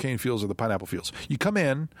the sugarcane fields or the pineapple fields. You come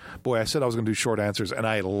in. Boy, I said I was going to do short answers, and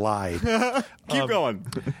I lied. Keep going.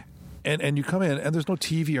 And you come in, and there's no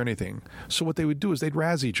TV or anything. So what they would do is they'd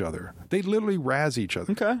razz each other. They'd literally razz each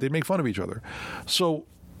other. Okay. They'd make fun of each other. So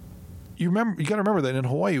you got to remember that in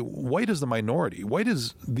Hawaii, white is the minority. White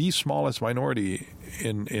is the smallest minority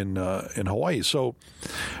in Hawaii. So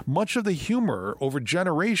much of the humor over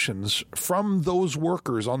generations from those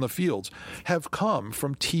workers on the fields have come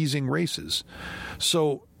from teasing races.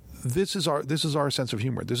 So this is our sense of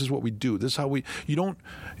humor. This is what we do. This is how we.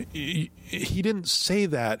 He didn't say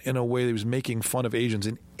that in a way that he was making fun of Asians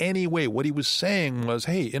in any way. What he was saying was,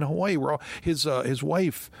 hey, in Hawaii, his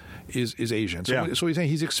wife is Asian. So he's saying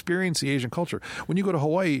he's experienced the Asian culture. When you go to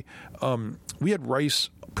Hawaii, we had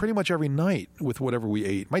rice pretty much every night with whatever we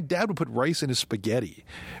ate. My dad would put rice in his spaghetti,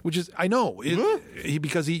 which is, I know,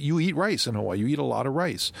 because you eat rice in Hawaii. You eat a lot of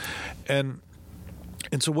rice, and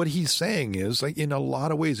so what he's saying is, like, in a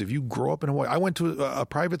lot of ways, if you grow up in Hawaii, I went to a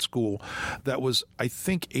private school that was, I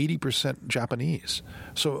think, 80% Japanese.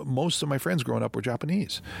 So most of my friends growing up were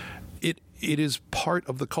Japanese. It is part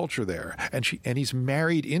of the culture there, and he's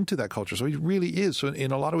married into that culture. So he really is. So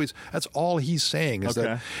in a lot of ways, that's all he's saying is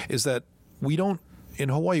that we don't, in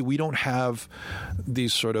Hawaii, we don't have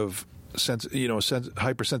these sort of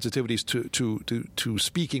hypersensitivities to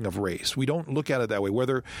speaking of race. We don't look at it that way.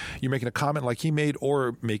 Whether you're making a comment like he made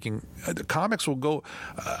or making the comics will go.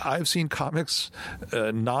 I've seen comics,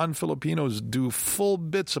 non-Filipinos do full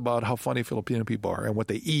bits about how funny Filipino people are and what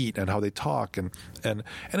they eat and how they talk and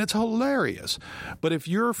it's hilarious. But if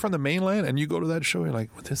you're from the mainland and you go to that show, you're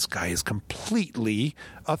like, well, this guy is completely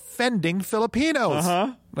offending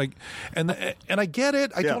Filipinos. Like, and I get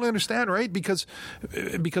it. I totally understand, right? Because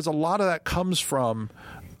a lot of that comes from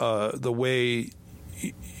the way,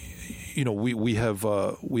 we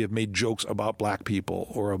have made jokes about black people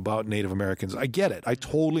or about Native Americans. I get it. I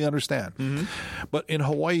totally understand. Mm-hmm. But in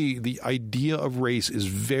Hawaii, the idea of race is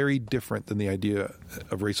very different than the idea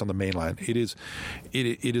of race on the mainland. It is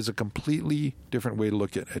a completely different way to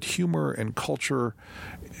look at humor and culture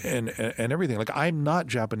and everything. Like, I'm not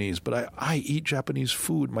Japanese, but I eat Japanese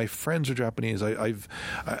food. My friends are Japanese. I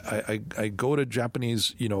go to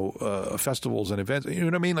Japanese festivals and events. You know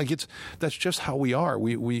what I mean? Like, that's just how we are.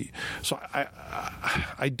 So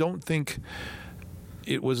I don't think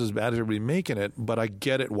it was as bad as everybody making it, but I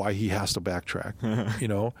get it why he has to backtrack,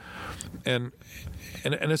 and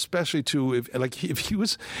especially too if he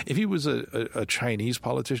was a Chinese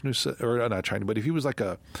politician who said, or not Chinese, but if he was like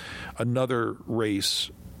another race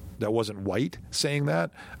that wasn't white saying that,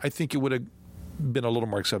 I think it would have been a little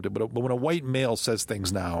more accepted. But when a white male says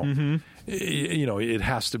things now, it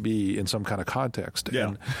has to be in some kind of context.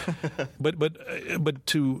 Yeah. But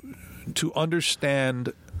to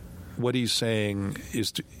understand what he's saying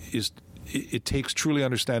it takes truly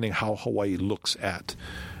understanding how Hawaii looks at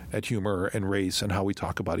humor and race and how we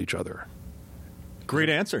talk about each other. Great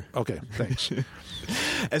answer. Okay, thanks.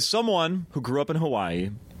 As someone who grew up in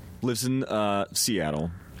Hawaii, lives in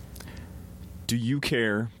Seattle, do you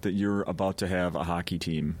care that you're about to have a hockey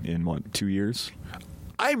team in 2 years?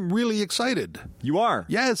 I'm really excited. You are?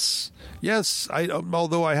 Yes.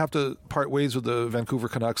 Although I have to part ways with the Vancouver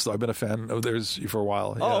Canucks, though I've been a fan of theirs for a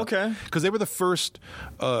while. Oh, okay. Because they were the first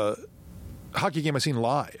hockey game I've seen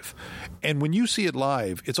live. And when you see it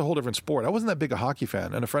live, it's a whole different sport. I wasn't that big a hockey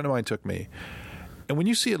fan, and a friend of mine took me. And when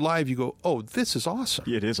you see it live, you go, oh, this is awesome.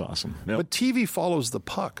 It is awesome. Yep. But TV follows the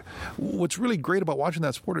puck. What's really great about watching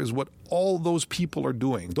that sport is what all those people are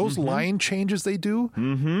doing. Those line changes they do,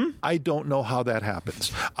 I don't know how that happens.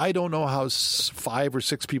 I don't know how 5 or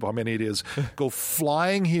 6 people, how many it is, go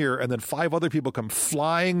flying here and then 5 other people come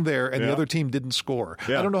flying there and the other team didn't score.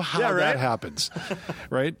 Yeah. I don't know how that happens.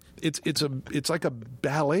 Right? It's like a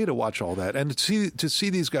ballet to watch all that. And to see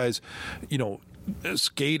these guys,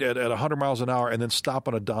 skate at 100 miles an hour and then stop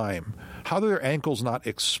on a dime. How do their ankles not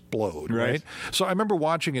explode, right? So I remember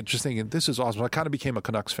watching it just thinking, this is awesome. I kind of became a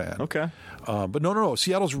Canucks fan. Okay. But no.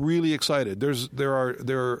 Seattle's really excited. There's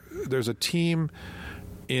a team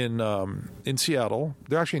in Seattle.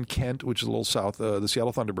 They're actually in Kent, which is a little south, the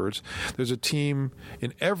Seattle Thunderbirds. There's a team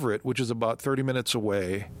in Everett, which is about 30 minutes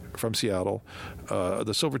away from Seattle,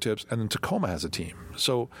 the Silvertips, and then Tacoma has a team.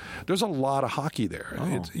 So there's a lot of hockey there.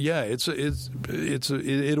 Oh.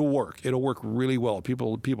 It'll work. It'll work really well.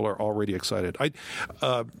 People are already excited.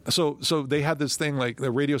 So they had this thing, like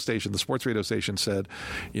the radio station, the sports radio station said,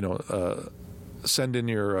 send in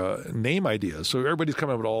your name ideas. So everybody's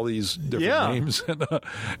coming up with all these different names.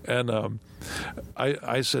 And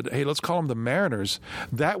I said, hey, let's call them the Mariners.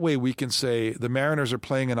 That way we can say the Mariners are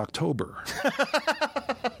playing in October.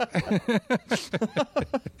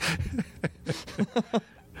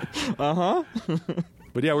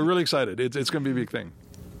 But yeah, we're really excited. It's going to be a big thing.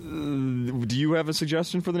 Do you have a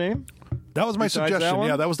suggestion for the name? That was my Besides suggestion. that one?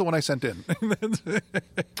 Yeah, that was the one I sent in.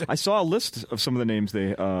 I saw a list of some of the names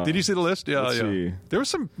they. Did you see the list? Yeah, Let's see. There was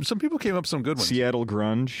some people came up with some good ones. Seattle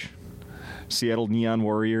Grunge, Seattle Neon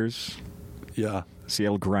Warriors, Yeah.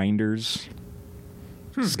 Seattle Grinders,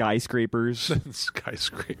 Skyscrapers,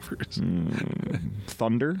 Skyscrapers.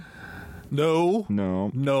 Thunder. No.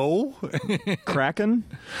 Kraken.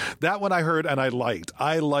 That one I heard and I liked.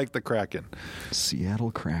 I liked the Kraken.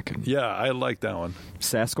 Seattle Kraken. Yeah, I liked that one.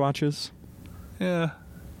 Sasquatches. Yeah.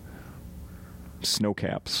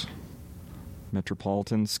 Snowcaps.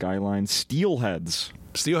 Metropolitan, Skyline, Steelheads.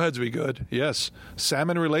 Steelheads would be good. Yes.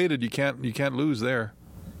 Salmon related, you can't lose there.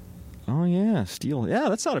 Oh yeah, steel. Yeah,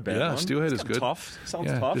 that's not a bad Yeah, one. Steelhead It's is kinda good. Tough. Sounds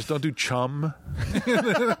Yeah, tough. just don't do chum.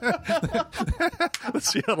 The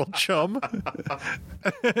Seattle chum.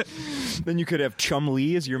 Then you could have Chum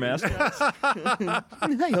Lee as your mascot.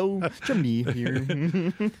 Hi-ho, Chum Lee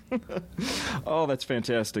here. Oh, that's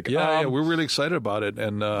fantastic. Yeah, we're really excited about it,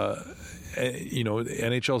 and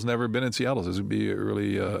NHL's never been in Seattle, so this would be a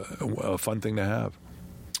really a fun thing to have.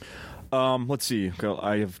 Let's see.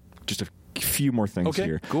 I have just a few more things Okay,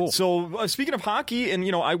 here. cool. So speaking of hockey, and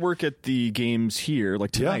I work at the games here.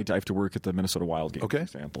 Like tonight, I have to work at the Minnesota Wild game, Okay. for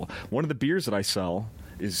example. One of the beers that I sell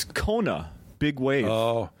is Kona Big Wave.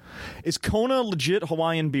 Oh. Is Kona legit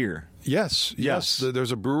Hawaiian beer? Yes.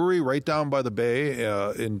 There's a brewery right down by the bay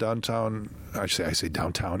in downtown. I say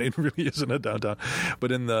downtown. It really isn't a downtown,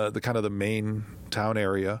 but in the kind of the main town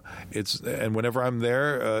area. And whenever I'm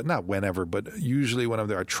there, not whenever, but usually when I'm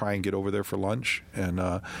there, I try and get over there for lunch. And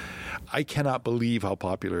I cannot believe how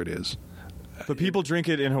popular it is. But people drink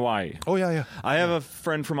it in Hawaii. Oh yeah. I have a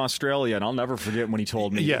friend from Australia, and I'll never forget when he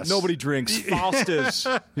told me, Yes. nobody drinks Foster's.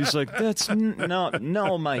 He's like, that's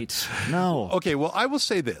no, mate, no. Okay, well, I will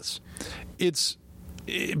say this: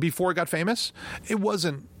 before it got famous,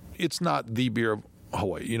 it's not the beer of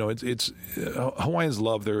Hawaii. It's Hawaiians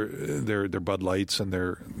love their Bud Lights and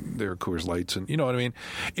their Coors Lights, and you know what I mean.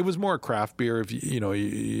 It was more a craft beer. If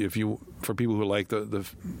you for people who like the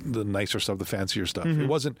nicer stuff, the fancier stuff. Mm-hmm.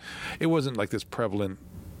 It wasn't like this prevalent.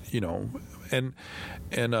 And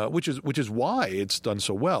which is why it's done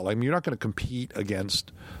so well. I mean, you're not going to compete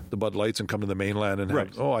against the Bud Lights and come to the mainland and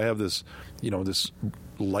have, I have this, this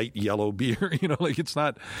light yellow beer. Like it's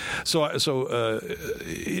not. So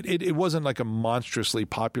it wasn't like a monstrously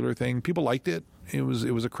popular thing. People liked it. It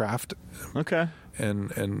was a craft. Okay.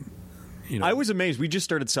 And. I was amazed. We just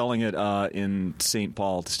started selling it in St.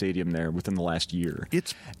 Paul at the stadium there within the last year.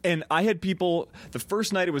 And I had people, the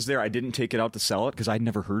first night it was there, I didn't take it out to sell it because I'd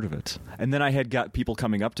never heard of it. And then I had got people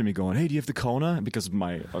coming up to me going, hey, do you have the Kona? Because some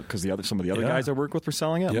of the other guys I work with were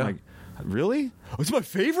selling it. Yeah. I'm like, really? It's my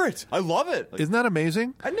favorite. I love it. Isn't that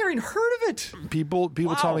amazing? I'd never even heard of it. People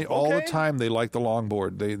tell me all the time they like the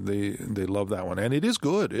longboard. They love that one, and it is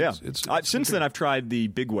good. Since then, I've tried the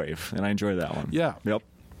Big Wave, and I enjoy that one. Yeah. Yep.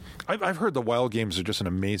 I've heard the Wild games are just an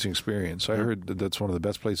amazing experience. I heard that's one of the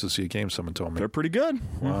best places to see a game, someone told me. They're pretty good.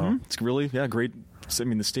 Wow. Mm-hmm. It's really, great. I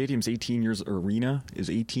mean, the stadium's 18 years, arena is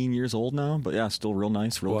 18 years old now, but still real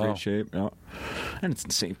nice, real great shape. Yeah. And it's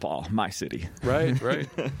in St. Paul, my city. Right.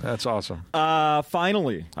 That's awesome.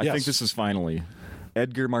 Finally, I think this is finally,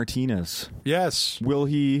 Edgar Martinez. Yes. Will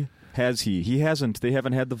he... Has he? He hasn't. They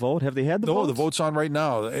haven't had the vote. Have they had the vote? No, the vote's on right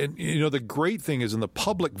now. And the great thing is in the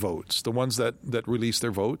public votes, the ones that release their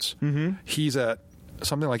votes, he's at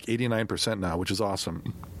something like 89% now, which is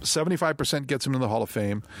awesome. 75% gets him in the Hall of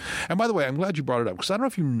Fame. And by the way, I'm glad you brought it up because I don't know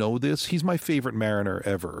if you know this. He's my favorite Mariner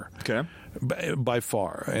ever. Okay. By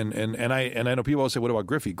far. And I know people always say, what about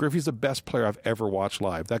Griffey? Griffey's the best player I've ever watched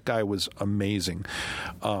live. That guy was amazing.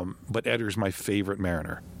 But Edgar's my favorite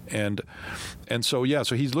Mariner. And so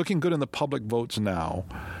he's looking good in the public votes now.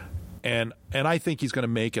 And I think he's going to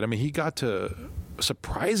make it. I mean, he got to,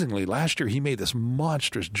 surprisingly, last year he made this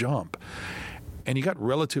monstrous jump. And he got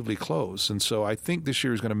relatively close. And so I think this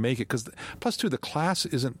year he's going to make it. Because plus, too, the class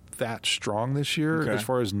isn't that strong this year Okay. as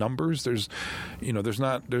far as numbers. There's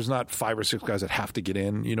not 5 or 6 guys that have to get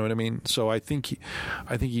in. You know what I mean? So I think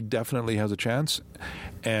he definitely has a chance.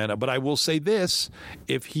 And but I will say this: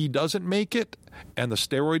 if he doesn't make it, and the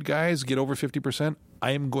steroid guys get over 50%,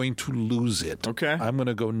 I am going to lose it. Okay. I'm going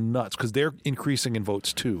to go nuts because they're increasing in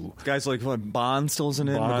votes too. Guys like Bond still's in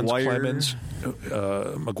it. Bonds, McGuire. Clemens,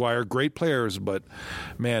 McGuire, great players, but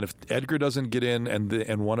man, if Edgar doesn't get in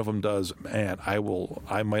and one of them does, man, I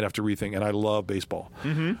might have to rethink. And I love baseball.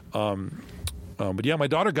 But yeah, my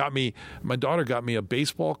daughter got me a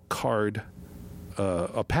baseball card,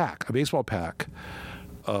 a baseball pack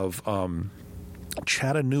of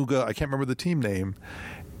Chattanooga. I can't remember the team name.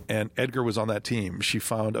 And Edgar was on that team. She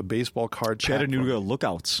found a baseball card. Chattanooga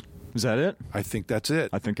Lookouts. Is that it? I think that's it.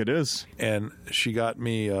 I think it is. And she got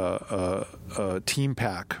me a team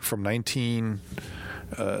pack from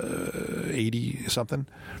 1980 something,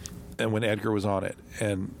 and when Edgar was on it,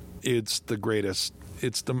 and it's the greatest.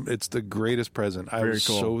 It's the greatest present. I was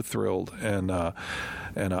cool. so thrilled, and I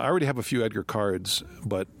already have a few Edgar cards,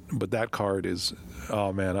 but that card is,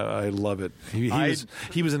 oh man, I love it. He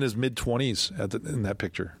was in his mid-20s in that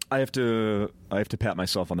picture. I have to pat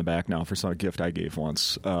myself on the back now for some gift I gave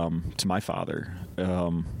once to my father,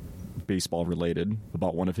 baseball related,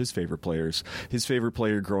 about one of his favorite players. His favorite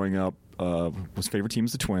player growing up was favorite team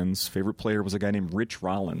was the Twins. Favorite player was a guy named Rich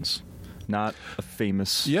Rollins. Not a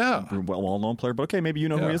famous, well-known player, but okay, maybe you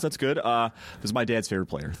know who he is. That's good. This is my dad's favorite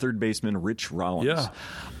player, third baseman Rich Rollins. Yeah.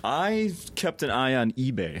 I kept an eye on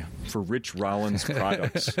eBay for Rich Rollins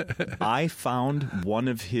products. I found one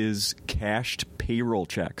of his cashed payroll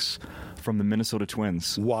checks from the Minnesota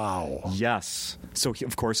Twins. Wow. Yes. So,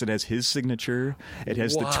 of course, it has his signature. It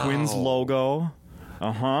has the Twins logo.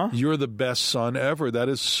 You're the best son ever. That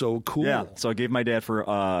is so cool. Yeah. So I gave my dad for,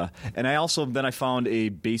 and I also then I found a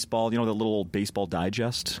baseball, the little baseball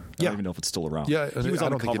digest. I don't even know if it's still around. Yeah, he was I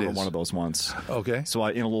on the don't think cover it of is. one of those once. Okay. So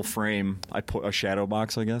in a little frame, I put a shadow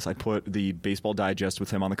box. I guess I put the baseball digest with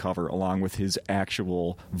him on the cover, along with his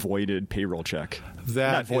actual voided payroll check.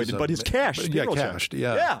 Not voided, but his cashed. Yeah, payroll check. cashed.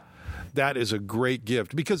 Yeah. Yeah. That is a great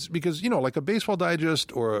gift because like a baseball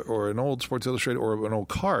digest or an old Sports Illustrated or an old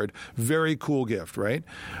card, very cool gift, right?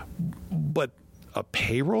 But a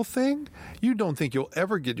payroll thing, you don't think you'll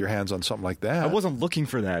ever get your hands on something like that. I wasn't looking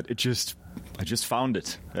for that. I just found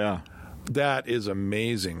it. Yeah. That is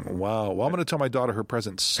amazing. Wow. Well, I'm going to tell my daughter her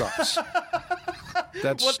present sucks.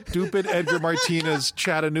 That stupid Edgar Martinez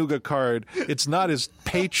Chattanooga card. It's not his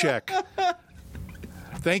paycheck.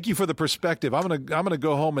 Thank you for the perspective. I'm gonna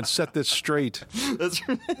go home and set this straight. That's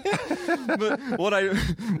but what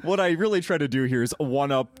I really try to do here is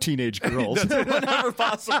one up teenage girls whenever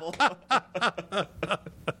possible.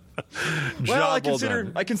 Well, I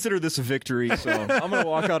consider this a victory, so I'm going to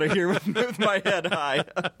walk out of here with my head high.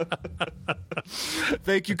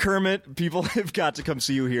 Thank you, Kermit. People have got to come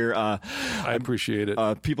see you here. I appreciate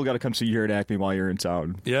it. People got to come see you here at Acme while you're in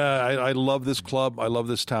town. Yeah, I love this club. I love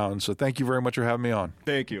this town. So thank you very much for having me on.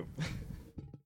 Thank you.